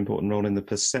lyrics play an important role in the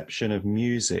perception of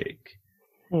music?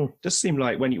 It does seem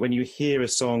like when you hear a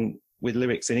song with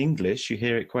lyrics in English, you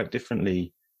hear it quite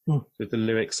differently if the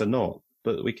lyrics are not.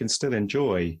 But we can still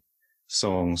enjoy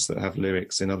songs that have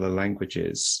lyrics in other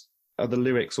languages. Are the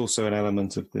lyrics also an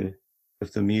element of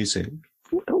the music?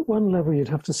 At one level, you'd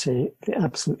have to say they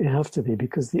absolutely have to be,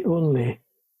 because the only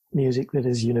music that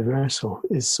is universal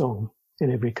is song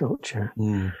in every culture.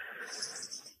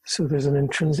 So there's an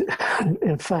intrinsic...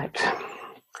 In fact,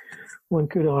 one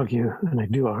could argue, and I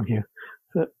do argue,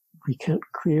 that we can't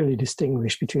clearly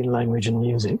distinguish between language and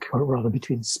music, or rather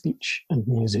between speech and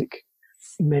music.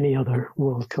 Many other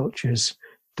world cultures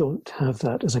don't have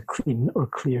that as a clean or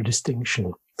clear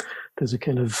distinction. There's a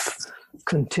kind of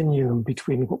continuum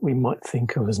between what we might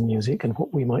think of as music and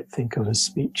what we might think of as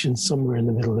speech, and somewhere in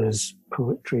the middle there's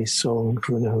poetry, song,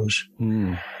 who knows.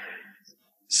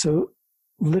 So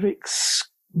lyrics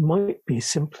might be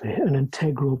simply an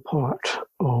integral part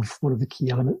of one of the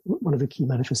key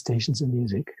manifestations of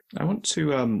music. I want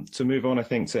to move on, I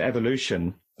think, to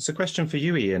evolution. It's a question for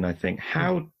you, Ian, I think.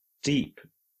 How deep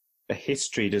a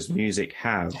history does music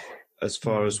have, as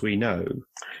far as we know?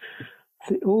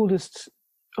 The oldest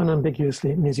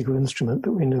unambiguously musical instrument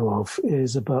that we know of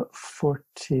is about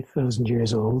 40,000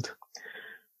 years old,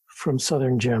 from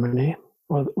southern Germany,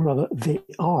 or rather they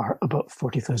are about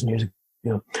 40,000 years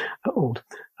old,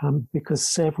 because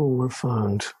several were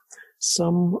found.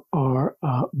 Some are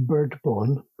bird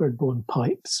bone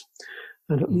pipes,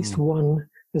 and at least one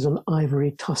is an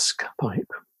ivory tusk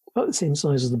pipe, about the same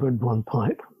size as the bird bone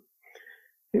pipe.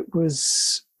 It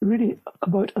was really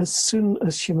about as soon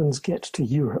as humans get to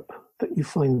Europe that you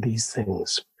find these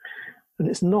things. And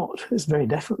it's very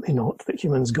definitely not that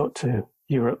humans got to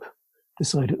Europe,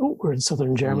 decided, we're in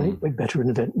southern Germany, we'd better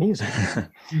invent music.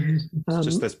 It's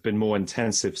just there's been more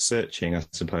intensive searching, I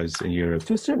suppose, in Europe.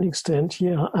 To a certain extent,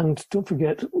 yeah. And don't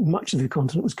forget, much of the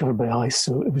continent was covered by ice,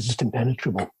 so it was just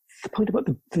impenetrable. The point about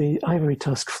the ivory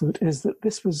tusk flute is that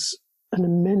this was an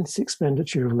immense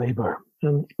expenditure of labour.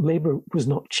 And labour was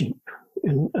not cheap.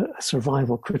 in a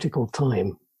survival critical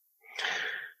time.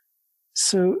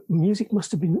 So music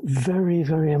must have been very,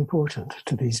 very important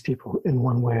to these people in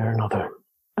one way or another,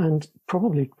 and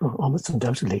probably, almost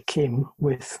undoubtedly, came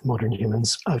with modern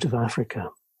humans out of Africa.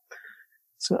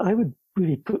 So I would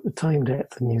really put the time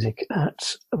depth of music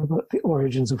at about the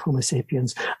origins of Homo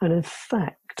sapiens, and in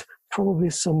fact, probably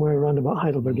somewhere around about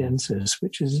Heidelbergensis,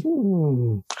 which is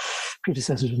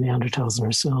predecessors of Neanderthals and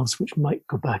ourselves, which might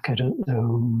go back, I don't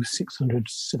know, 600,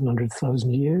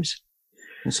 700,000 years.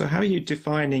 And so how are you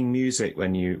defining music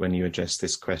when you address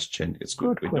this question?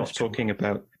 We're not talking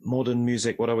about modern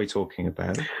music. What are we talking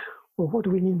about? Well, what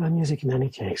do we mean by music in any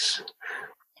case?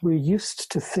 We're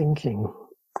used to thinking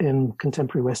in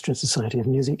contemporary Western society of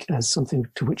music as something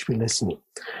to which we listen.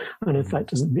 And in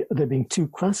fact, there being two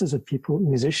classes of people,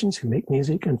 musicians who make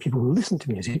music and people who listen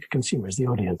to music, consumers, the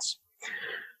audience.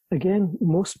 Again,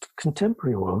 most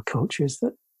contemporary world cultures,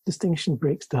 that distinction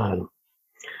breaks down.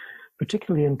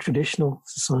 Particularly in traditional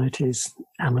societies,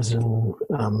 Amazon,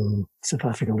 South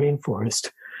African rainforest,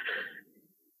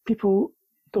 people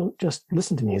don't just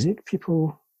listen to music,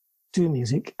 people do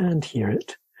music and hear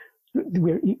it.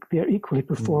 They are equally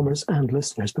performers and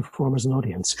listeners, performers and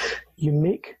audience. You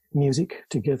make music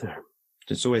together.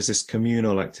 There's always this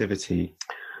communal activity.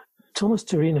 Thomas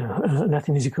Torino, an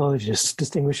ethnomusicologist,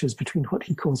 distinguishes between what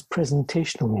he calls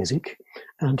presentational music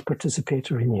and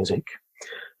participatory music.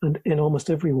 And in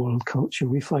almost every world culture,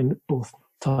 we find both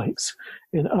types.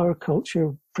 In our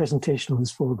culture, presentational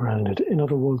is foregrounded. In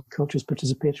other world cultures,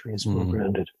 participatory is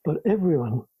foregrounded. But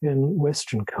everyone in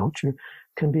Western culture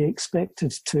can be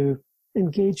expected to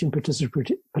engage in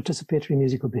participatory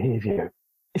musical behavior.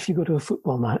 If you go to a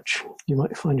football match, you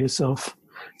might find yourself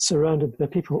surrounded by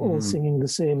people all singing the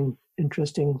same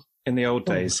interesting. In the old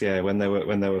days, yeah, when there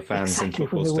were fans in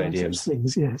football stadiums.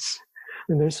 Things, yes.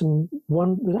 And there's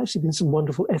actually been some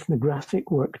wonderful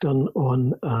ethnographic work done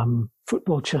on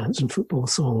football chants and football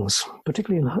songs,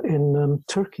 particularly in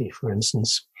Turkey, for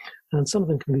instance. And some of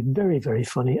them can be very, very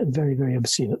funny and very, very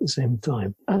obscene at the same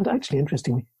time. And actually,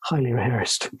 interestingly, highly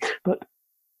rehearsed. But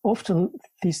often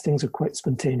these things are quite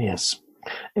spontaneous.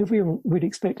 We'd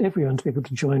expect everyone to be able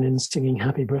to join in singing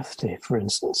Happy Birthday, for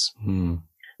instance.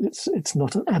 It's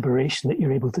not an aberration that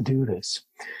you're able to do this.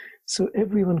 So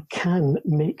everyone can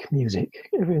make music.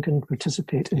 Everyone can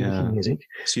participate in making music.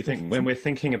 So you think when we're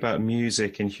thinking about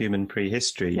music in human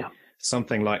prehistory,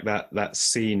 something like that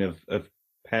scene of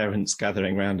parents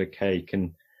gathering around a cake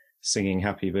and singing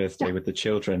Happy Birthday with the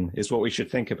children is what we should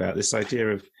think about, this idea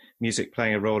of music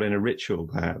playing a role in a ritual,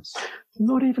 perhaps?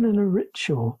 Not even in a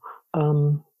ritual.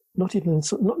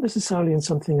 Not necessarily in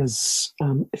something as,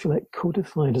 if you like,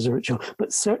 codified as a ritual,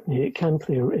 but certainly it can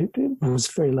play, it was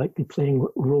very likely playing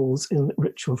roles in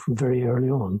ritual from very early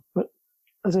on. But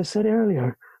as I said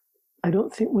earlier, I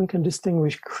don't think one can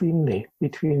distinguish cleanly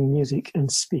between music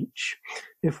and speech.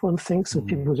 If one thinks of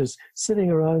people just sitting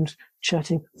around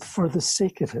chatting for the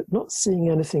sake of it, not saying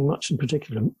anything much in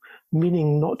particular,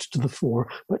 meaning not to the fore,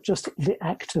 but just the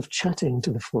act of chatting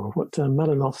to the fore, what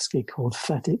Malinowski called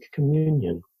phatic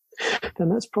communion, then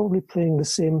that's probably playing the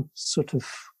same sort of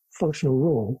functional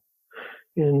role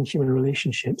in human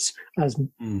relationships as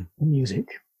music.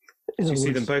 So you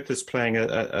see them both as playing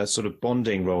a sort of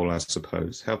bonding role, I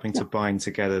suppose, helping to bind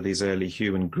together these early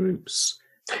human groups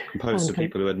composed of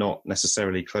people who are not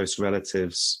necessarily close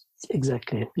relatives.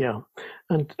 Exactly, yeah.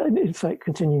 And in fact,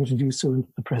 continuing to do so in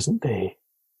the present day.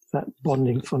 That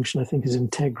bonding function, I think, is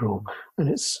integral, and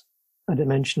it's a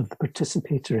dimension of the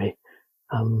participatory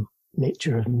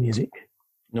nature of music.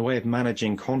 In a way of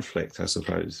managing conflict, I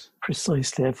suppose.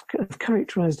 Precisely. I've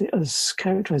characterized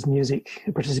music,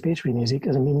 participatory music,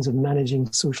 as a means of managing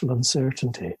social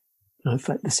uncertainty. And in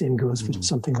fact, the same goes for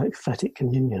something like phatic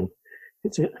communion.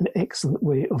 It's an excellent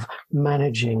way of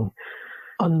managing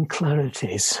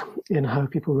unclarities in how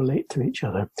people relate to each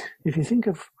other. If you think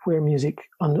of where music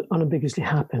unambiguously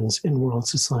happens in world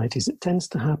societies, it tends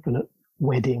to happen at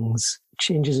weddings,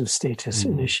 changes of status,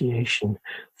 initiation,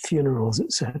 funerals,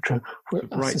 etc.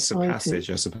 Rites of passage,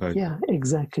 I suppose. Yeah,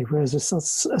 exactly. Whereas a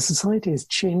society is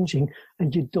changing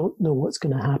and you don't know what's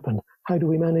going to happen. How do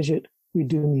we manage it? We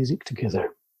do music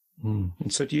together. And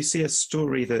so do you see a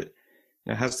story that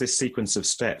has this sequence of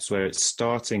steps where it's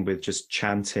starting with just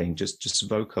chanting, just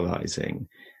vocalizing,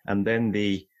 and then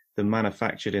the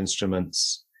manufactured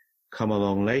instruments come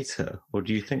along later? Or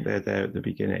do you think they're there at the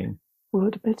beginning? Well,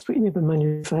 it depends what you mean by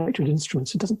manufactured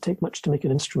instruments. It doesn't take much to make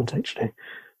an instrument, actually.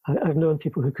 I've known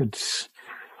people who could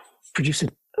produce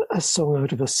a song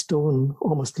out of a stone,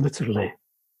 almost literally.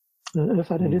 In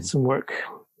fact, I did some work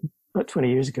about 20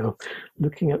 years ago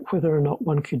looking at whether or not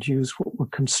one could use what were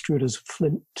construed as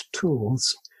flint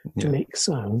tools to make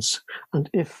sounds? And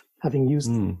if, having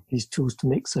used these tools to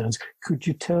make sounds, could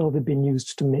you tell they've been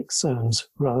used to make sounds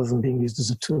rather than being used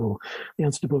as a tool? The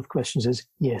answer to both questions is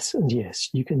yes and yes.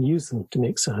 You can use them to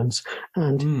make sounds,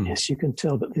 and yes, you can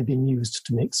tell that they've been used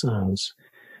to make sounds.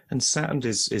 And sound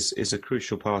is a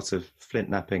crucial part of flint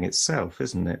knapping itself,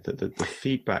 isn't it? That the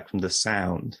feedback from the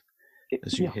sound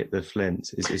as you hit the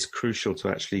flint is crucial to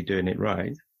actually doing it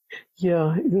right.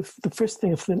 Yeah, the first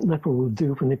thing a flint knapper will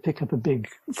do when they pick up a big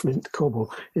flint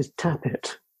cobble is tap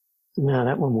it. No,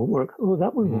 that one won't work. Oh,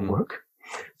 that one won't work.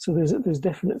 So there's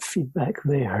definite feedback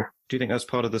there. Do you think that's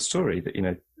part of the story, that, you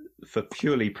know, for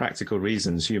purely practical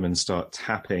reasons, humans start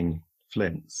tapping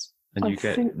flints and you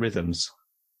get rhythms?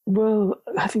 Well,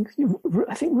 I think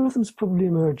rhythms probably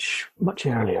emerge much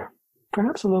earlier,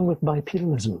 perhaps along with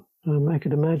bipedalism. I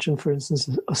could imagine, for instance,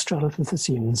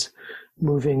 Australopithecines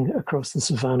moving across the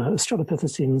savannah.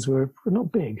 Australopithecines were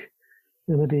not big.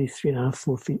 They were maybe 3.5,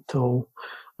 4 feet tall.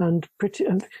 And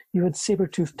you had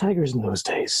saber-toothed tigers in those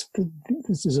days.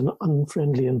 This is an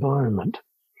unfriendly environment.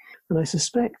 And I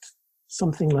suspect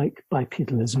something like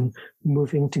bipedalism,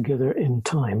 moving together in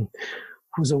time,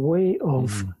 was a way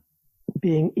of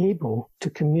being able to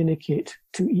communicate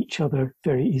to each other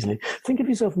very easily. Think of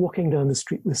yourself walking down the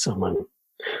street with someone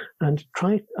and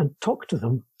try and talk to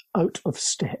them out of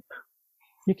step.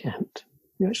 You can't.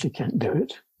 You actually can't do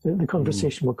it. The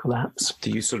conversation will collapse. Do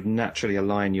you sort of naturally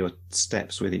align your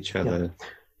steps with each other? Yeah.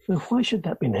 Now, why should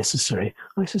that be necessary?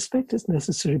 I suspect it's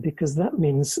necessary because that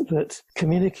means that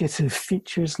communicative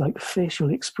features like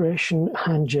facial expression,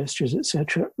 hand gestures,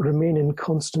 etc., remain in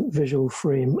constant visual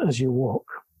frame as you walk.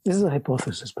 This is a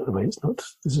hypothesis, by the way.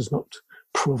 This is not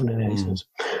proven in any sense,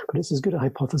 but it's as good a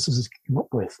hypothesis as you can come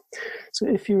up with. So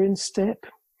if you're in step,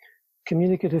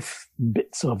 communicative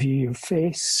bits of you, your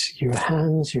face, your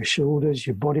hands, your shoulders,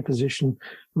 your body position,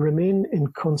 remain in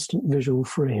constant visual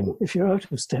frame. If you're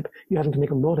out of step, you're having to make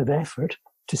a lot of effort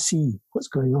to see what's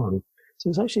going on. So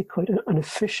it's actually quite an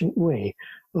efficient way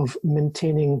of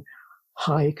maintaining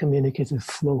high communicative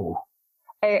flow.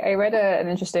 I read an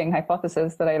interesting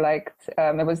hypothesis that I liked.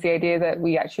 It was the idea that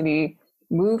we actually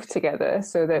move together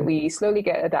so that we slowly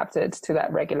get adapted to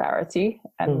that regularity,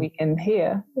 and we can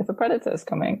hear if a predator is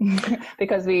coming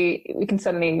because we can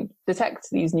suddenly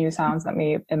detect these new sounds that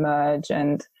may emerge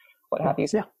and what have you.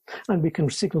 Yeah, and we can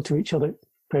signal to each other,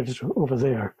 predator over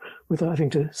there, without having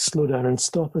to slow down and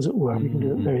stop, as it were. We can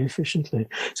do it very efficiently.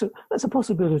 So that's a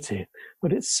possibility,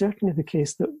 but it's certainly the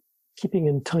case that keeping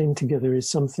in time together is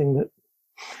something that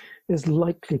is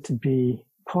likely to be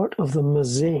part of the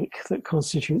mosaic that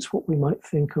constitutes what we might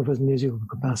think of as musical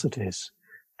capacities.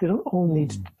 They don't all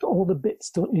need, all the bits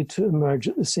don't need to emerge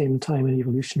at the same time in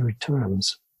evolutionary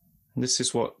terms. This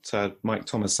is what Mike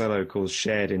Tomasello calls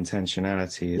shared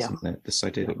intentionality, isn't it? This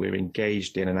idea that we're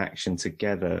engaged in an action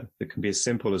together that can be as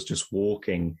simple as just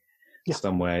walking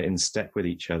somewhere in step with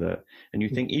each other. And you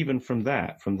think even from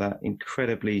that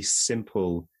incredibly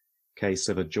simple case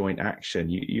of a joint action,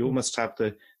 you almost have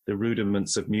the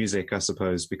rudiments of music, I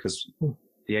suppose, because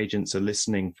the agents are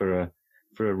listening for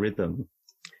a rhythm,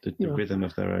 the rhythm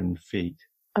of their own feet.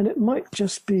 And it might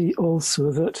just be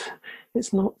also that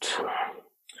it's not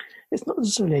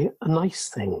necessarily a nice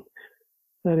thing.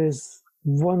 There is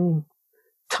one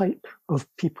type of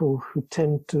people who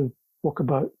tend to walk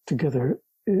about together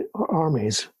are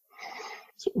armies.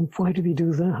 So why do we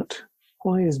do that?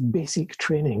 Why is basic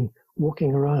training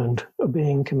walking around,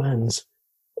 obeying commands,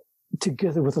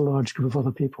 together with a large group of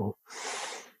other people?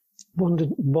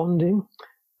 Bonding,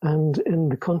 and in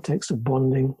the context of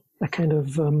bonding, a kind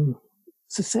of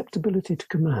susceptibility to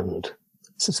command,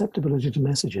 susceptibility to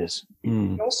messages.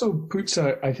 It also puts,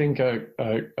 I think,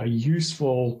 a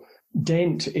useful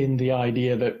dent in the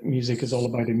idea that music is all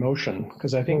about emotion,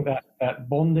 because I think that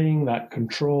bonding, that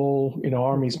control,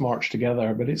 armies march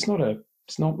together, but it's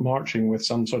not marching with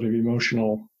some sort of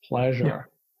emotional pleasure. Yeah.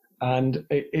 And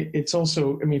it's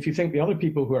also, if you think the other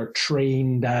people who are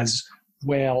trained as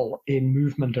well in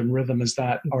movement and rhythm as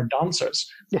that are dancers.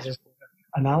 Yes. There's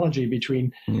an analogy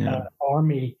between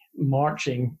army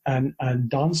marching and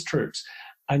dance troops.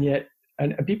 And yet,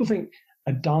 and people think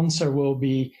a dancer will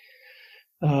be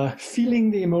feeling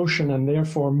the emotion and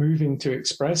therefore moving to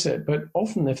express it. But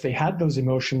often if they had those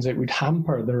emotions, it would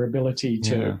hamper their ability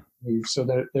to move. So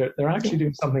they're actually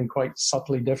doing something quite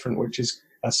subtly different, which is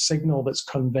a signal that's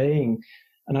conveying.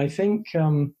 And I think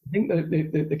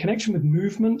that the connection with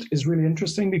movement is really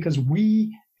interesting because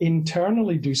we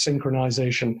internally do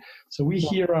synchronization. So we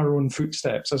hear our own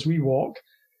footsteps. As we walk,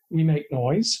 we make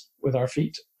noise with our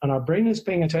feet, and our brain is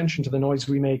paying attention to the noise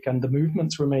we make and the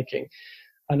movements we're making.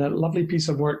 And a lovely piece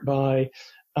of work by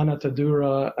Anna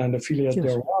Tadura and Ophelia Yes.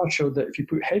 Derwa showed that if you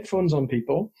put headphones on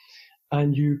people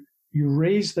and you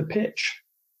raise the pitch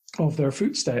of their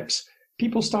footsteps,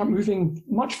 people start moving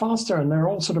much faster and they're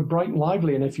all sort of bright and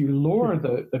lively. And if you lower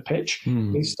the pitch,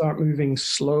 they start moving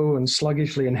slow and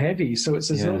sluggishly and heavy. So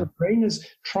it's as though the brain is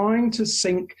trying to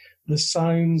sync the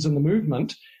sounds and the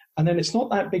movement. And then it's not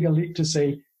that big a leap to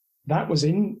say that was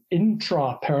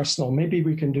intrapersonal. Maybe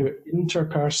we can do it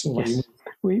interpersonally. Yes.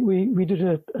 We did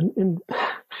a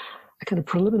kind of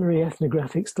preliminary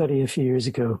ethnographic study a few years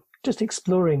ago, just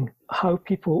exploring how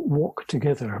people walk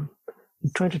together,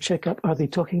 trying to check up, are they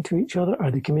talking to each other?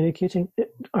 Are they communicating?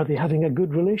 Are they having a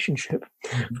good relationship,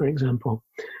 for example?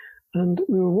 And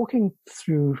we were walking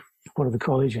through one of the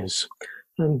colleges,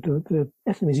 and the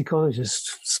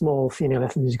ethnomusicologist, small female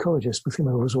ethnomusicologist with whom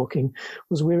I was walking,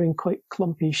 was wearing quite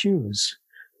clumpy shoes.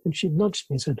 And she nudged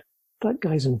me and said, "That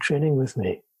guy's in training with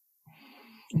me.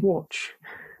 Watch."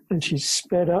 And she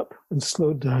sped up and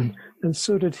slowed down, and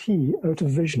so did he, out of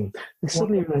vision. And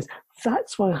suddenly realized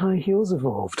that's why high heels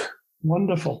evolved.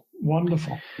 Wonderful,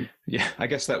 wonderful. Yeah, I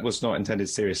guess that was not intended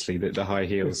seriously, the high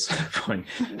heels point.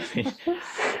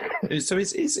 So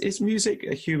is music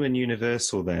a human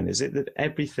universal then? Is it that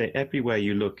everywhere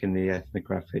you look in the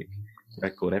ethnographic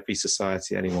record, every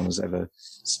society anyone has ever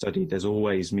studied, there's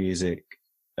always music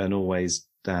and always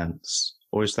dance?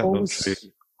 Or is that not true?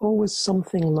 Always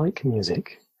something like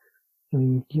music.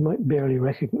 And you might barely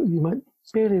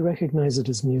recognize it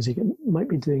as music. It might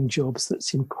be doing jobs that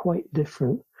seem quite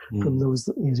different from those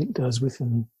that music does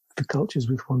within the cultures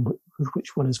with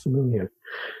which one is familiar.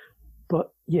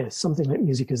 But yes, something like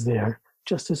music is there,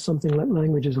 just as something like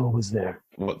language is always there.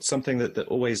 What, something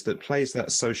that plays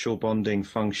that social bonding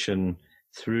function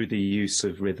through the use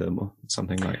of rhythm, or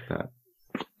something like that?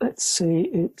 Let's say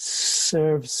it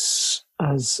serves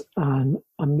as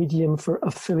a medium for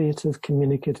affiliative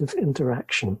communicative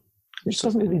interaction, which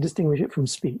doesn't really distinguish it from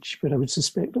speech, but I would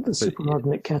suspect that the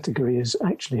superordinate category is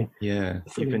actually... Yeah,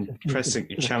 you've been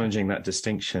challenging that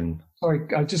distinction. Sorry,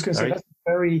 I was just going to say, that's a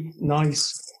very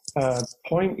nice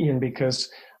point, Ian,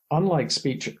 because unlike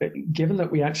speech, given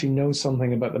that we actually know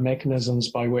something about the mechanisms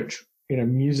by which,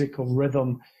 musical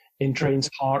rhythm entrains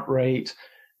heart rate,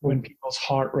 when people's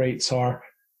heart rates are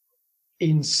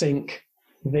in sync,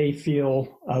 they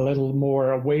feel a little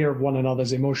more aware of one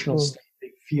another's emotional state.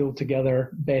 They feel together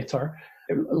better.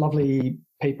 A lovely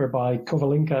paper by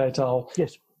Kovalinka et al.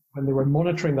 Yes. When they were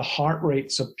monitoring the heart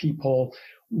rates of people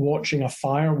watching a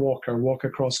firewalker walk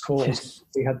across coals. Yes.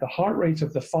 They had the heart rate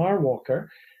of the firewalker,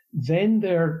 then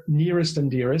their nearest and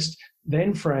dearest,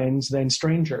 then friends, then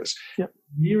strangers. Yep.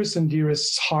 Nearest and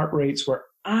dearest's heart rates were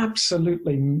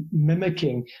absolutely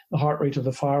mimicking the heart rate of the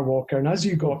firewalker. And as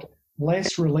you got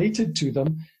less related to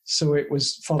them, so it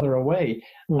was further away.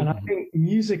 And I think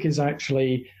music is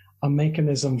actually a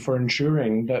mechanism for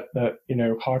ensuring that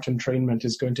heart entrainment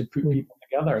is going to put people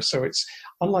together. So it's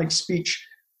unlike speech,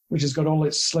 which has got all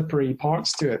its slippery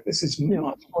parts to it. This is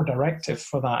much more directive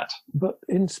for that. But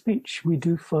in speech, we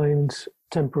do find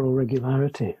temporal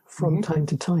regularity from time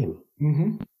to time.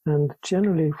 And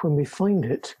generally, when we find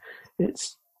it,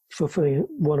 it's fulfilling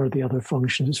one or the other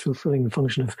function. It's fulfilling the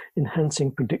function of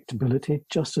enhancing predictability,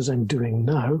 just as I'm doing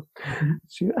now.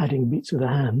 So you're adding beats with a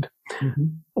hand.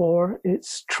 Or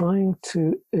it's trying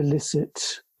to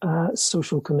elicit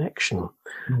social connection,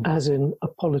 as in a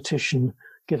politician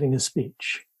giving a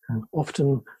speech.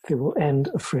 Often they will end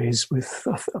a phrase with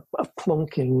a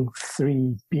plonking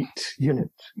 3-beat unit.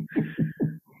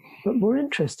 But more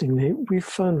interestingly, we've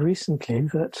found recently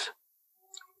that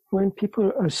when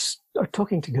people are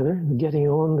talking together and getting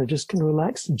on, they're just kind of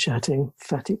relaxed and chatting,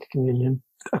 phatic communion,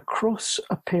 across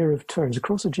a pair of turns,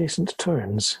 across adjacent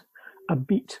turns, a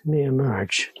beat may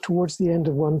emerge towards the end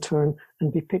of one turn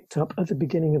and be picked up at the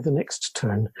beginning of the next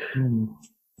turn,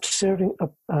 serving a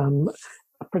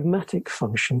pragmatic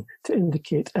function to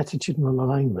indicate attitudinal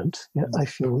alignment. Yeah, I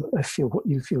feel what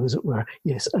you feel, as it were.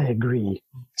 Yes, I agree.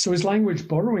 So is language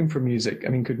borrowing from music? I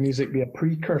mean, could music be a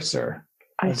precursor?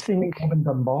 I think Kevin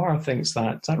Dunbar thinks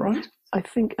that. Is that right? I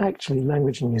think actually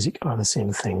language and music are the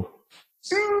same thing.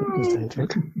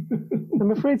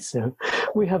 I'm afraid so.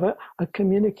 We have a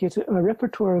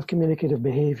repertoire of communicative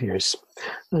behaviors.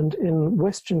 And in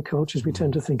Western cultures, we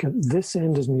tend to think of this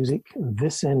end as music and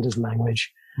this end as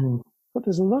language. But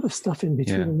there's a lot of stuff in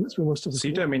between. And that's where most of the... So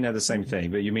you don't mean they're the same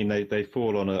thing, but you mean they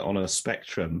fall on a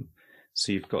spectrum.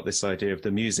 So you've got this idea of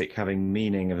the music having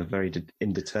meaning of a very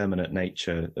indeterminate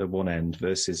nature at one end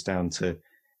versus down to,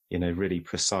 really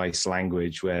precise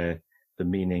language where the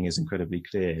meaning is incredibly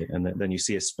clear. And then you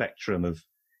see a spectrum of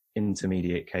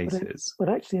intermediate cases. But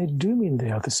actually, I do mean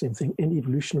they are the same thing in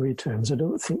evolutionary terms. I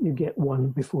don't think you get one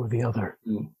before the other.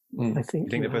 I think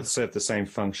they both serve the same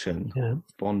function,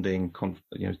 bonding,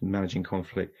 managing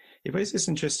conflict. It raises this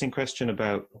interesting question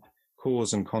about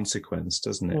cause and consequence,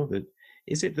 doesn't it? That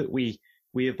is it that we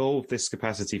evolved this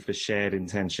capacity for shared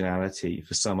intentionality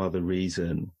for some other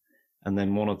reason, and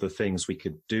then one of the things we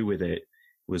could do with it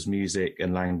was music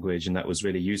and language, and that was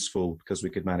really useful because we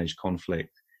could manage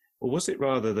conflict? Or was it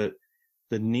rather that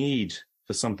the need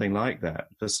for something like that,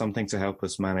 for something to help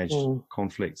us manage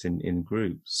conflict in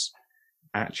groups,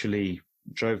 actually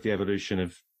drove the evolution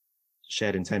of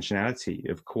shared intentionality,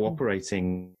 of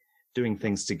cooperating, doing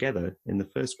things together in the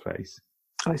first place?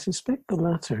 I suspect the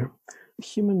latter.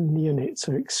 Human neonates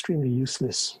are extremely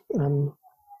useless.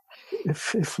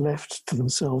 If left to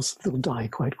themselves, they'll die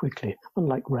quite quickly,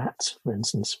 unlike rats, for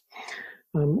instance.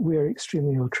 We are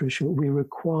extremely altricial. We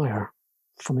require,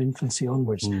 from infancy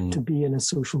onwards, to be in a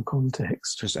social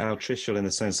context. Just altricial in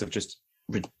the sense of just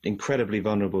incredibly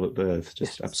vulnerable at birth,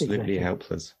 just absolutely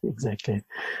helpless. Exactly.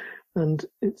 And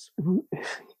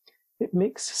it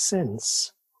makes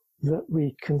sense that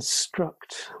we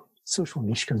construct social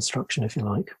niche construction, if you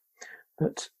like,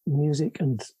 that music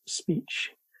and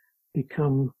speech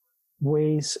become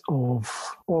ways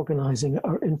of organizing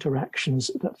our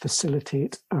interactions that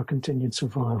facilitate our continued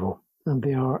survival. And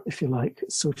they are, if you like,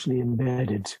 socially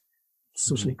embedded,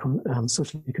 socially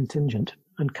contingent,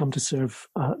 and come to serve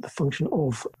the function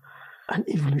of an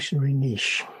evolutionary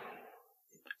niche.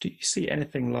 Do you see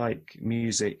anything like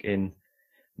music in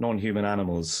non-human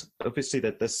animals? Obviously,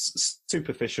 there's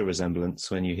superficial resemblance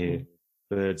when you hear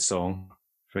bird song,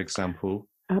 for example.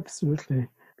 Absolutely.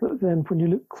 But then when you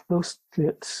look closely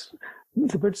at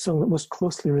the bird song that most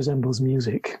closely resembles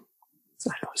music,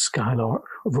 Skylark,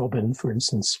 Robin, for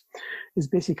instance, is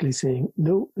basically saying,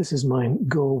 no, this is mine,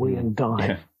 go away and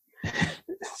die. Yeah.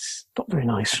 It's not very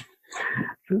nice.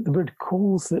 The bird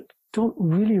calls that don't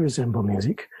really resemble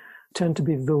music tend to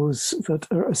be those that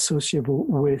are associable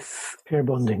with pair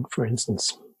bonding, for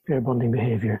instance, pair bonding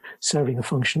behavior, serving a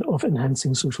function of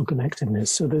enhancing social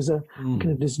connectedness. So there's a kind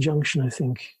of disjunction, I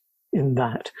think, in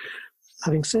that.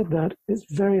 Having said that, it's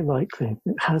very likely,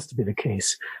 it has to be the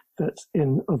case, that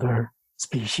in other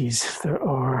species there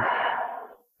are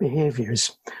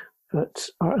behaviors that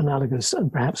are analogous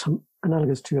and perhaps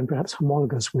analogous to and perhaps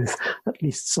homologous with at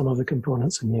least some of the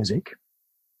components of music,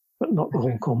 but not the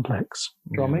whole complex.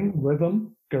 Drumming,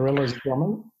 rhythm, gorillas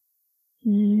drumming?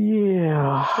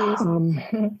 Yeah.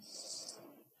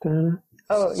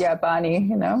 Oh, yeah, Barney,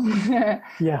 you know.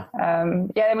 Yeah.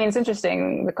 Yeah, I mean, it's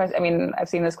interesting. I've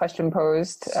seen this question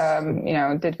posed,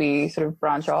 did we sort of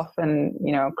branch off and,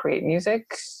 create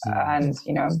music and,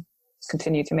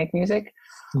 continue to make music?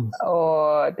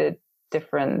 Or did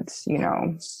different,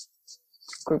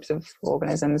 groups of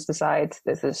organisms decide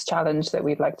there's this challenge that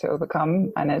we'd like to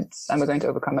overcome and we're going to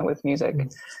overcome it with music.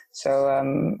 So,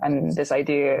 and this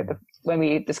idea, when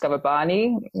we discover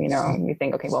Barney, we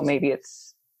think, okay, well, maybe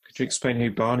it's... Could you explain who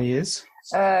Barney is?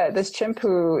 This chimp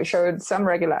who showed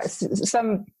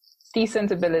some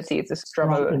decent ability to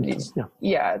drum,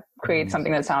 create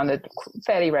something that sounded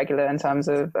fairly regular in terms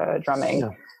of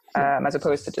drumming. As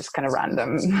opposed to just kind of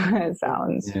random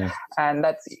sounds. Yeah. And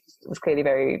that was clearly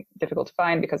very difficult to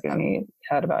find because we only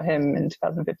heard about him in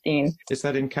 2015. Is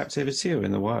that in captivity or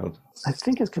in the wild? I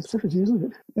think it's captivity, isn't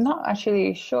it? Not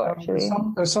actually sure, actually.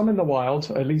 There's some in the wild.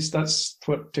 At least that's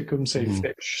what Tecumseh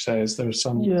Fish says. There's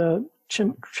some... Yeah,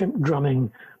 chimp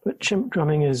drumming. But chimp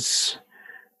drumming is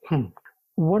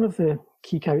one of the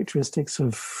key characteristics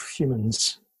of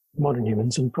humans, modern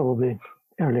humans, and probably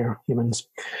earlier humans,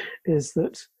 is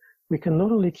that we can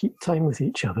not only keep time with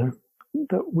each other,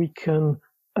 but we can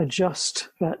adjust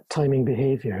that timing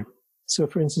behavior. So,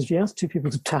 for instance, if you ask two people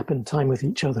to tap in time with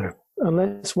each other,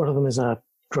 unless one of them is a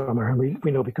drummer, and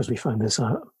we know because we found this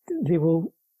out, they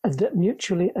will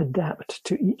mutually adapt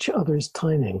to each other's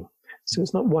timing. So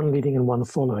it's not one leading and one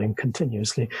following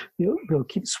continuously. They'll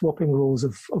keep swapping roles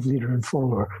of leader and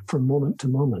follower from moment to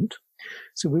moment.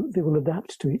 So they will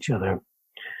adapt to each other.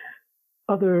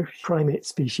 Other primate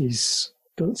species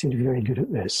don't seem to be very good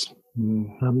at this.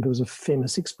 There was a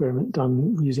famous experiment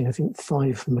done using, I think,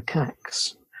 5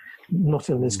 macaques, not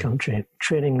in this country,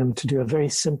 training them to do a very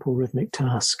simple rhythmic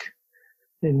task.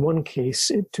 In one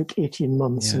case, it took 18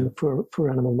 months and the poor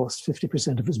animal lost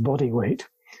 50% of its body weight.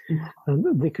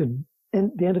 And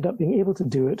they ended up being able to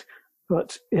do it,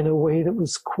 but in a way that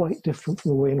was quite different from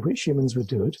the way in which humans would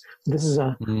do it. This is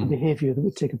a behavior that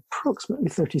would take approximately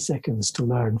 30 seconds to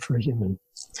learn for a human.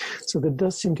 So there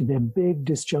does seem to be a big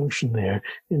disjunction there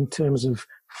in terms of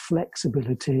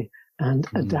flexibility and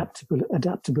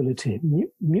adaptability,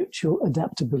 mutual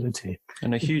adaptability.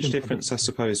 And a huge difference, I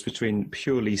suppose, between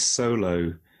purely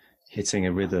solo hitting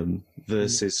a rhythm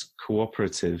versus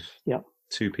cooperative. Yeah.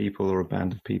 Two people or a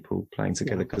band of people playing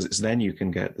together, because it's then you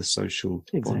can get the social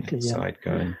side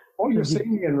going. What you're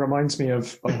saying again reminds me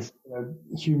of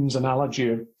Hume's analogy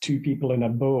of two people in a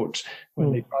boat.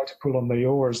 When they try to pull on the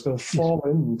oars, they'll fall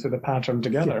into the pattern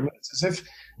together. I mean, it's as if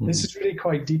this is really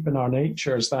quite deep in our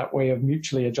natures, that way of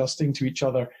mutually adjusting to each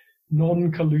other,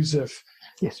 non-collusive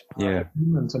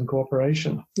agreement and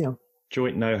cooperation. Yeah.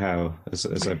 Joint know-how, as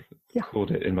I've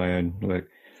called it in my own work.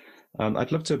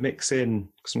 I'd love to mix in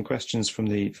some questions from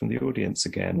the audience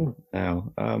again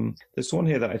now. There's one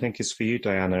here that I think is for you,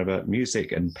 Diana, about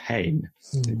music and pain.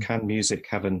 Can music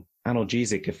have an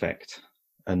analgesic effect?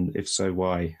 And if so,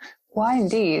 why? Why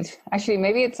indeed? Actually,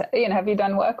 maybe it's, Ian, have you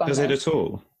done work on this? Does it at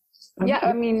all? Yeah,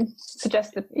 I mean,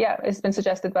 it's been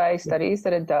suggested by studies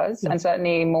that it does. And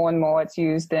certainly more and more it's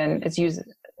used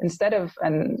instead of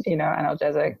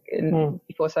analgesic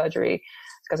before surgery,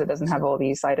 because it doesn't have all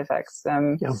these side effects.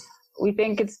 We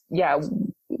think it's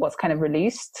what's kind of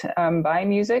released by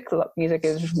music. Music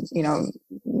is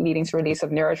leading to release of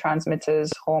neurotransmitters,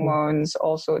 hormones,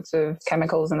 all sorts of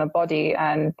chemicals in the body,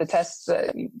 and the tests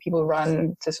that people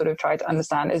run to sort of try to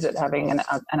understand, is it having an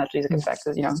analgesic effect?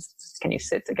 Can you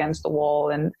sit against the wall,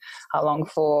 and how long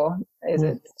for? Is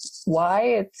it why?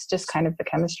 It's just kind of the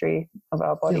chemistry of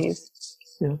our bodies.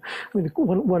 Yeah, I mean,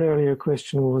 one earlier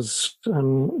question was,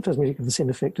 does music have the same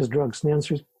effect as drugs? And the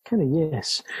answer is kind of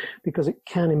yes, because it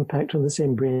can impact on the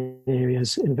same brain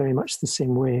areas in very much the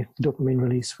same way. Dopamine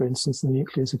release, for instance, in the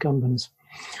nucleus accumbens.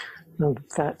 Now,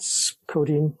 that's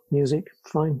codeine, music,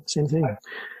 fine, same thing.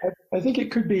 I think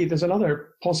it could be, there's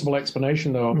another possible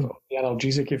explanation, though, of the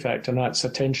analgesic effect, and that's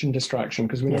attention distraction,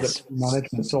 because we know that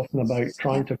management's often about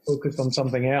trying to focus on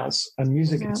something else, and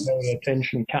music is very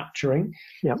attention capturing.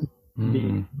 Yeah.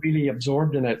 Be really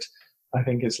absorbed in it, I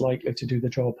think it's likely to do the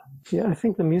job. Yeah, I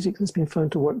think the music that's been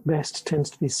found to work best tends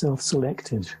to be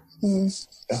self-selected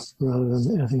rather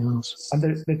than anything else.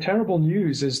 And the terrible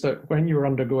news is that when you're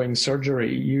undergoing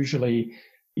surgery, usually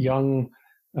young,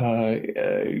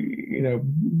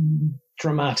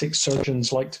 dramatic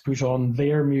surgeons like to put on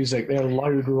their music, their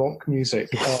loud rock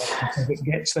music, that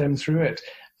gets them through it.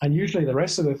 And usually the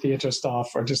rest of the theatre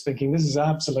staff are just thinking, this is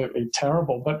absolutely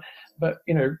terrible. But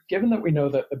given that we know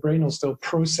that the brain will still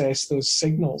process those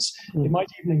signals, it might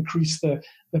even increase the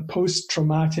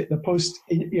post-traumatic,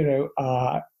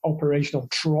 operational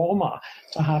trauma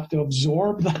to have to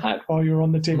absorb that while you're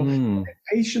on the table.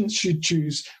 Patients should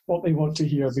choose what they want to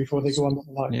hear before they go on the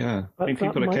line. Yeah, I mean,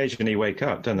 people occasionally wake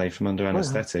up, don't they, from under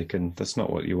anaesthetic, and that's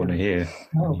not what you want to hear.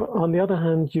 No, but on the other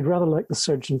hand, you'd rather like the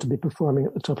surgeon to be performing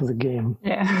at the top of the game.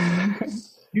 Yeah.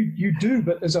 You do,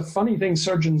 but there's a funny thing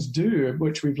surgeons do,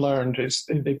 which we've learned, is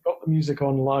they've got the music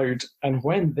on loud, and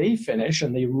when they finish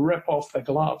and they rip off the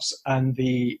gloves, and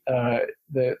the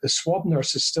swab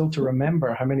nurse is still to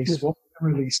remember how many swabs are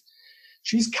released,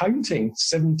 she's counting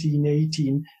 17,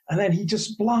 18, and then he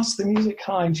just blasts the music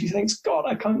high, and she thinks, God,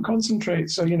 I can't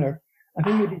concentrate. So, I think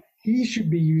maybe he should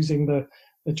be using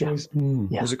the choice.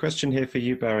 There's a question here for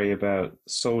you, Barry, about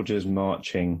soldiers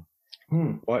marching.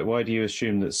 Why do you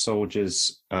assume that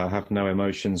soldiers have no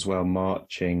emotions while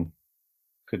marching?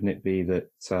 Couldn't it be that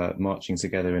marching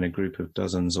together in a group of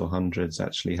dozens or hundreds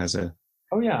actually has a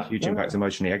huge impact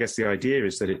emotionally? I guess the idea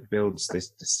is that it builds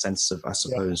this sense of, I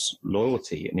suppose,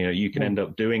 loyalty. And, you can end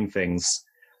up doing things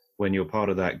when you're part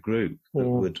of that group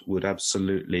that would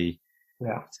absolutely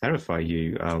terrify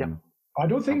you. I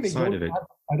don't think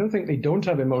they don't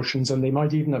have emotions, and they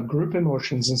might even have group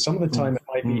emotions. And some of the time it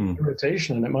might be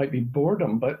irritation and it might be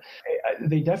boredom, but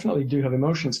they definitely do have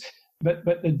emotions. But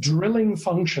the drilling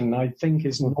function, I think,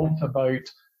 is not about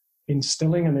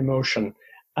instilling an emotion.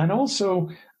 And also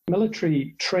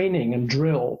military training and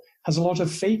drill has a lot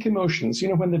of fake emotions.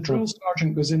 When the drill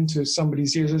sergeant goes into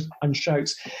somebody's ears and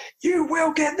shouts, "You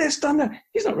will get this done,"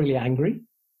 he's not really angry.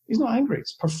 He's not angry.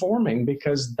 It's performing,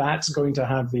 because that's going to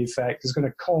have the effect. It's going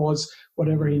to cause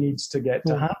whatever he needs to get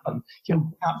to happen. He'll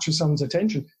capture someone's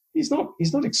attention. He's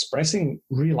not expressing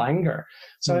real anger.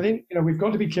 So I think we've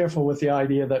got to be careful with the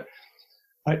idea that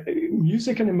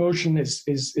music and emotion is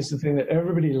the thing that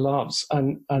everybody loves,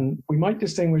 and we might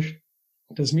distinguish: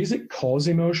 does music cause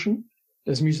emotion?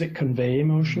 Does music convey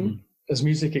emotion? Does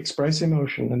music express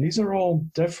emotion? And these are all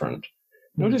different.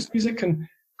 Notice music can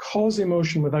cause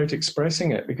emotion without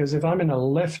expressing it, because if I'm in a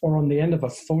lift or on the end of a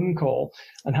phone call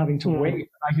and having to wait, and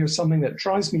I hear something that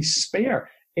drives me spare,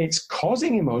 it's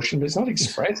causing emotion, but it's not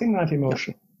expressing that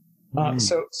emotion.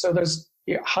 So there's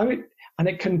how it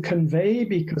can convey,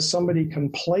 because somebody can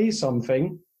play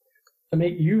something to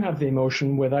make you have the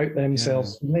emotion without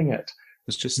themselves feeling it. I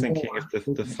was just thinking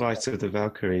of the flight of the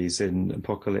Valkyries in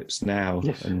Apocalypse Now,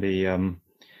 and the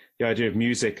idea of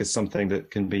music as something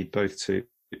that can be both to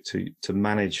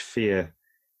manage fear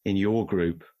in your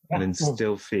group and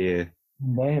instill fear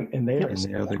in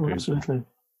the other group. Absolutely.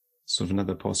 Sort of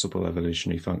another possible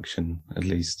evolutionary function, at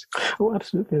least. Oh,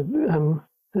 absolutely.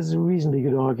 There's a reasonably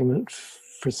good argument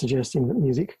for suggesting that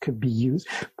music could be used,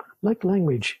 like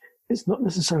language. It's not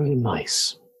necessarily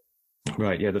nice.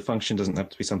 Right, yeah, the function doesn't have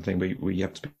to be something we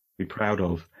have to be proud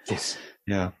of. Yes.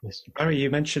 Yeah. Yes. Barry, you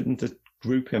mentioned the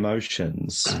group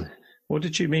emotions. What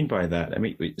did you mean by that? I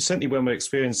mean, certainly when we're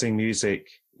experiencing music,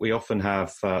 we often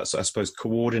have, I suppose,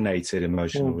 coordinated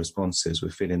emotional responses. We're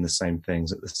feeling the same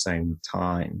things at the same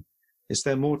time. Is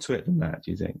there more to it than that,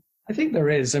 do you think? I think there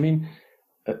is. I mean,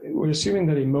 we're assuming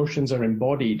that emotions are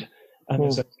embodied and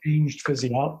there's a changed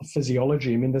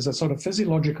physiology. I mean, there's a sort of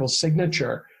physiological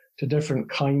signature to different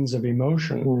kinds of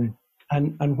emotion.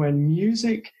 And when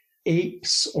music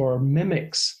apes or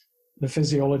mimics the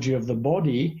physiology of the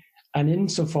body, and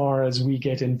insofar as we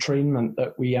get entrainment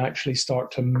that we actually start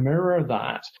to mirror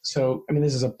that. So, I mean,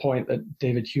 this is a point that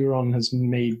David Huron has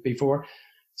made before.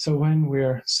 So when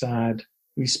we're sad,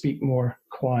 we speak more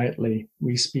quietly,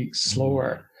 we speak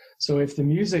slower. So if the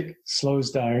music slows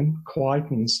down,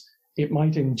 quietens, it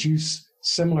might induce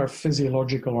similar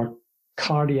physiological or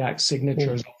cardiac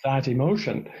signatures of that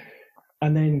emotion.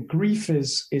 And then grief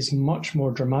is much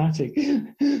more dramatic.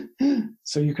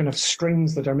 So you can have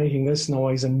strings that are making this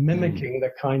noise and mimicking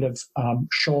the kind of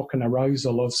shock and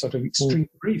arousal of sort of extreme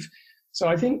grief. So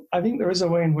I think there is a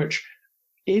way in which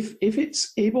if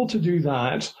it's able to do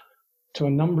that to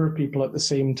a number of people at the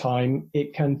same time,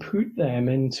 it can put them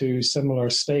into similar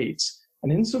states.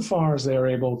 And insofar as they're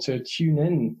able to tune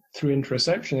in through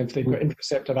interoception, if they've got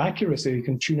interoceptive accuracy, they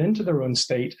can tune into their own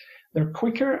state. They're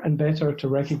quicker and better to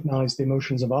recognize the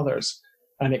emotions of others,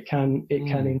 and it can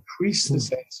increase the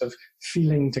sense of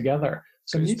feeling together.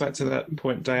 So it goes back to that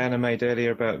point Diana made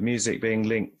earlier about music being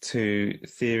linked to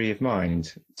theory of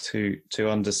mind, to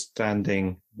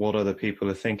understanding what other people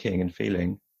are thinking and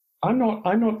feeling. I'm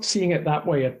not seeing it that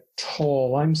way at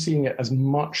all. I'm seeing it as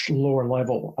much lower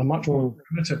level, a much more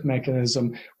primitive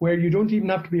mechanism where you don't even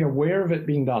have to be aware of it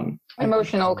being done.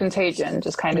 Emotional contagion,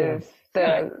 just kind of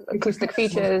the acoustic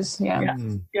features. Yeah,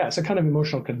 it's a kind of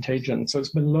emotional contagion. So it's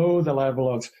below the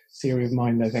level of theory of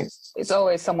mind, I think. It's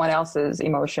always someone else's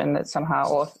emotion that somehow,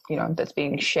 or that's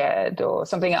being shared or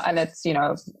something, and it's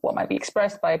what might be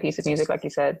expressed by a piece of music, like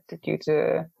you said, due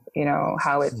to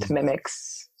how it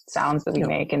mimics sounds that we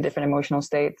make in different emotional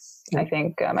states. I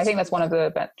think that's one of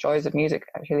the joys of music,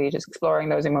 actually, just exploring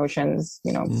those emotions,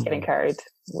 getting carried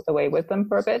away with them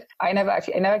for a bit. I never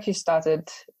actually started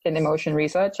in emotion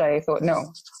research. I thought,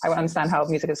 no, I want to understand how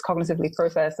music is cognitively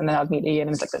processed, and then I'd meet Ian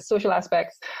and it's like the social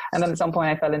aspects. And then at some point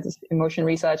I fell into emotion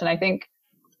research. And I think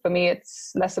for me,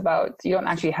 it's less about, you don't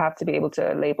actually have to be able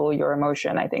to label your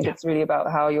emotion. I think it's really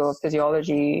about how your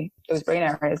physiology, those brain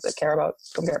areas that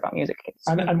don't care about music.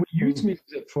 And we use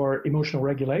music for emotional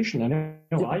regulation. I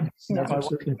know I do. If I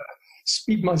want to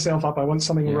speed myself up, I want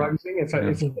something rousing. If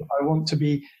I want to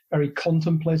be very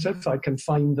contemplative, I can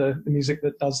find the music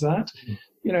that does that.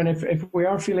 And if we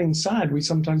are feeling sad, we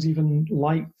sometimes even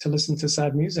like to listen to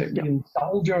sad music. We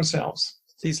indulge ourselves.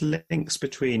 These links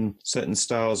between certain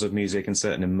styles of music and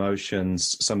certain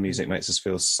emotions, some music makes us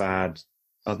feel sad,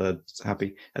 others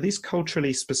happy. Are these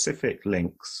culturally specific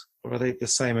links, or are they the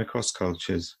same across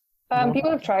cultures?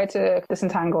 People have tried to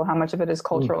disentangle how much of it is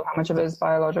cultural, how much of it is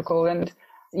biological, and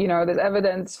there's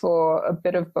evidence for a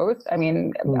bit of both. I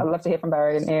mean, I'd love to hear from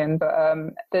Barry and Ian, but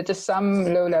there are just some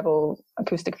low-level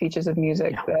acoustic features of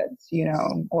music that,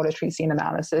 auditory scene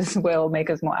analysis will make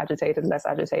us more agitated, less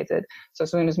agitated. So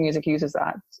as soon as music uses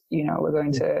that, we're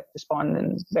going to respond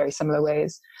in very similar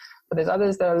ways. But there's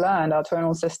others that are learned. Our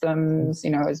tonal systems,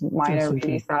 is minor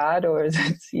really sad, or is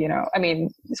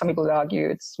it, some people would argue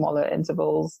it's smaller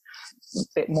intervals, a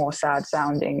bit more sad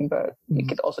sounding, but we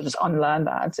could also just unlearn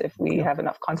that if we have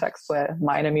enough context where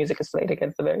minor music is played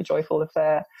against a very joyful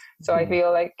affair. So I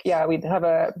feel like, we'd have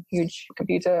a huge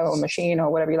computer or machine or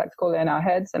whatever you like to call it in our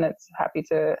heads, and it's happy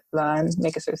to learn,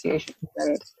 make associations,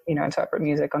 and, interpret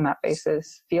music on that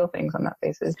basis, feel things on that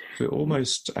basis. We're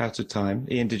almost out of time.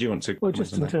 Ian, did you want to? Well,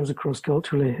 just in terms of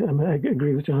cross-culturally, I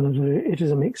agree with John. It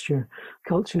is a mixture.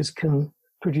 Cultures can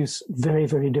produce very,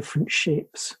 very different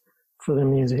shapes for their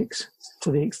musics, to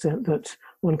the extent that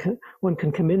one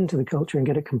can come into the culture and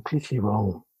get it completely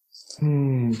wrong.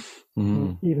 Even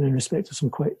in respect of some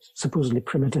quite supposedly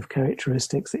primitive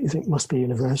characteristics that you think must be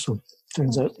universal.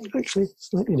 Turns out actually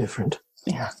slightly different.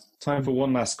 Yeah. Time for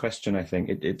one last question, I think.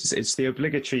 It's the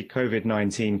obligatory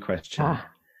COVID-19 question.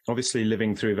 Obviously,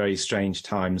 living through very strange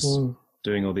times,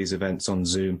 doing all these events on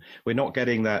Zoom. We're not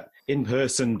getting that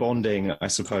in-person bonding, I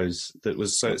suppose, that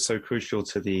was so crucial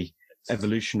to the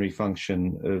evolutionary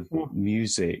function of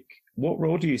music. What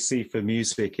role do you see for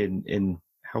music in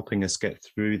helping us get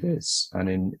through this and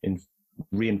in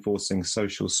reinforcing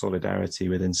social solidarity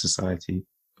within society?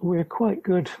 We're quite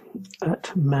good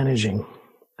at managing,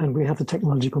 and we have the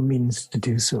technological means to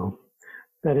do so.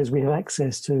 That is, we have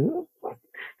access to,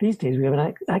 these days we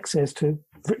have access to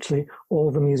virtually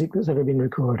all the music that's ever been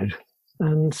recorded.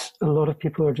 And a lot of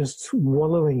people are just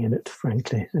wallowing in it,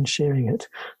 frankly, and sharing it.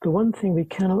 The one thing we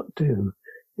cannot do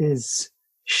is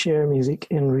share music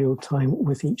in real time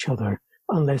with each other,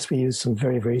 unless we use some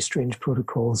very, very strange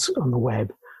protocols on the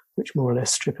web, which more or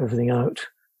less strip everything out.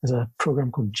 There's a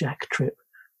program called Jacktrip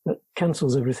that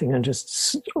cancels everything and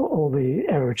just all the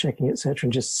error checking, etc.,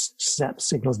 and just zaps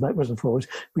signals backwards and forwards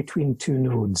between two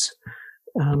nodes.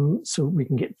 So we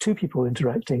can get two people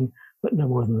interacting, but no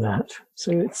more than that.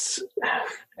 So that's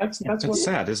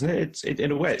sad, isn't it?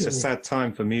 In a way, it's a sad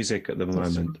time for music at the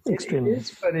moment. Extremely. It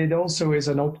is, but it also is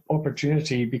an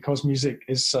opportunity, because music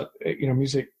is,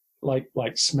 music like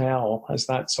smell has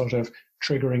that sort of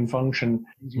triggering function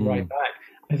right back.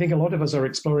 I think a lot of us are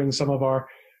exploring some of our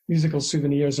musical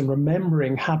souvenirs and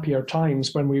remembering happier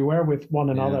times when we were with one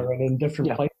another and in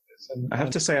different places. I have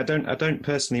to say, I don't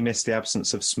personally miss the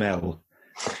absence of smell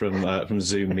from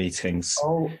Zoom meetings.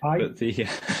 But be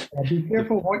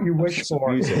careful what you wish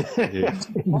for. Music,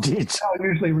 Indeed. It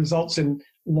usually results in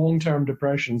long-term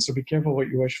depression, so be careful what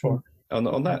you wish for.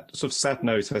 On that sort of sad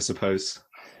note, I suppose,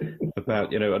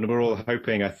 about, and we're all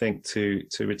hoping, I think, to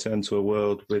return to a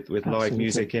world with live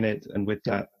music in it, and with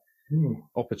that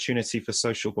opportunity for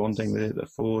social bonding that it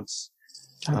affords.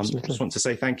 I just want to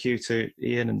say thank you to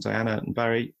Ian and Diana and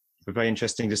Barry for a very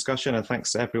interesting discussion, and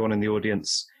thanks to everyone in the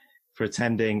audience for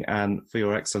attending and for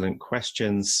your excellent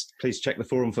questions. Please check the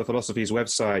Forum for Philosophy's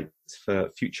website for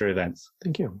future events.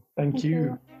 Thank you. Thank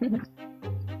you.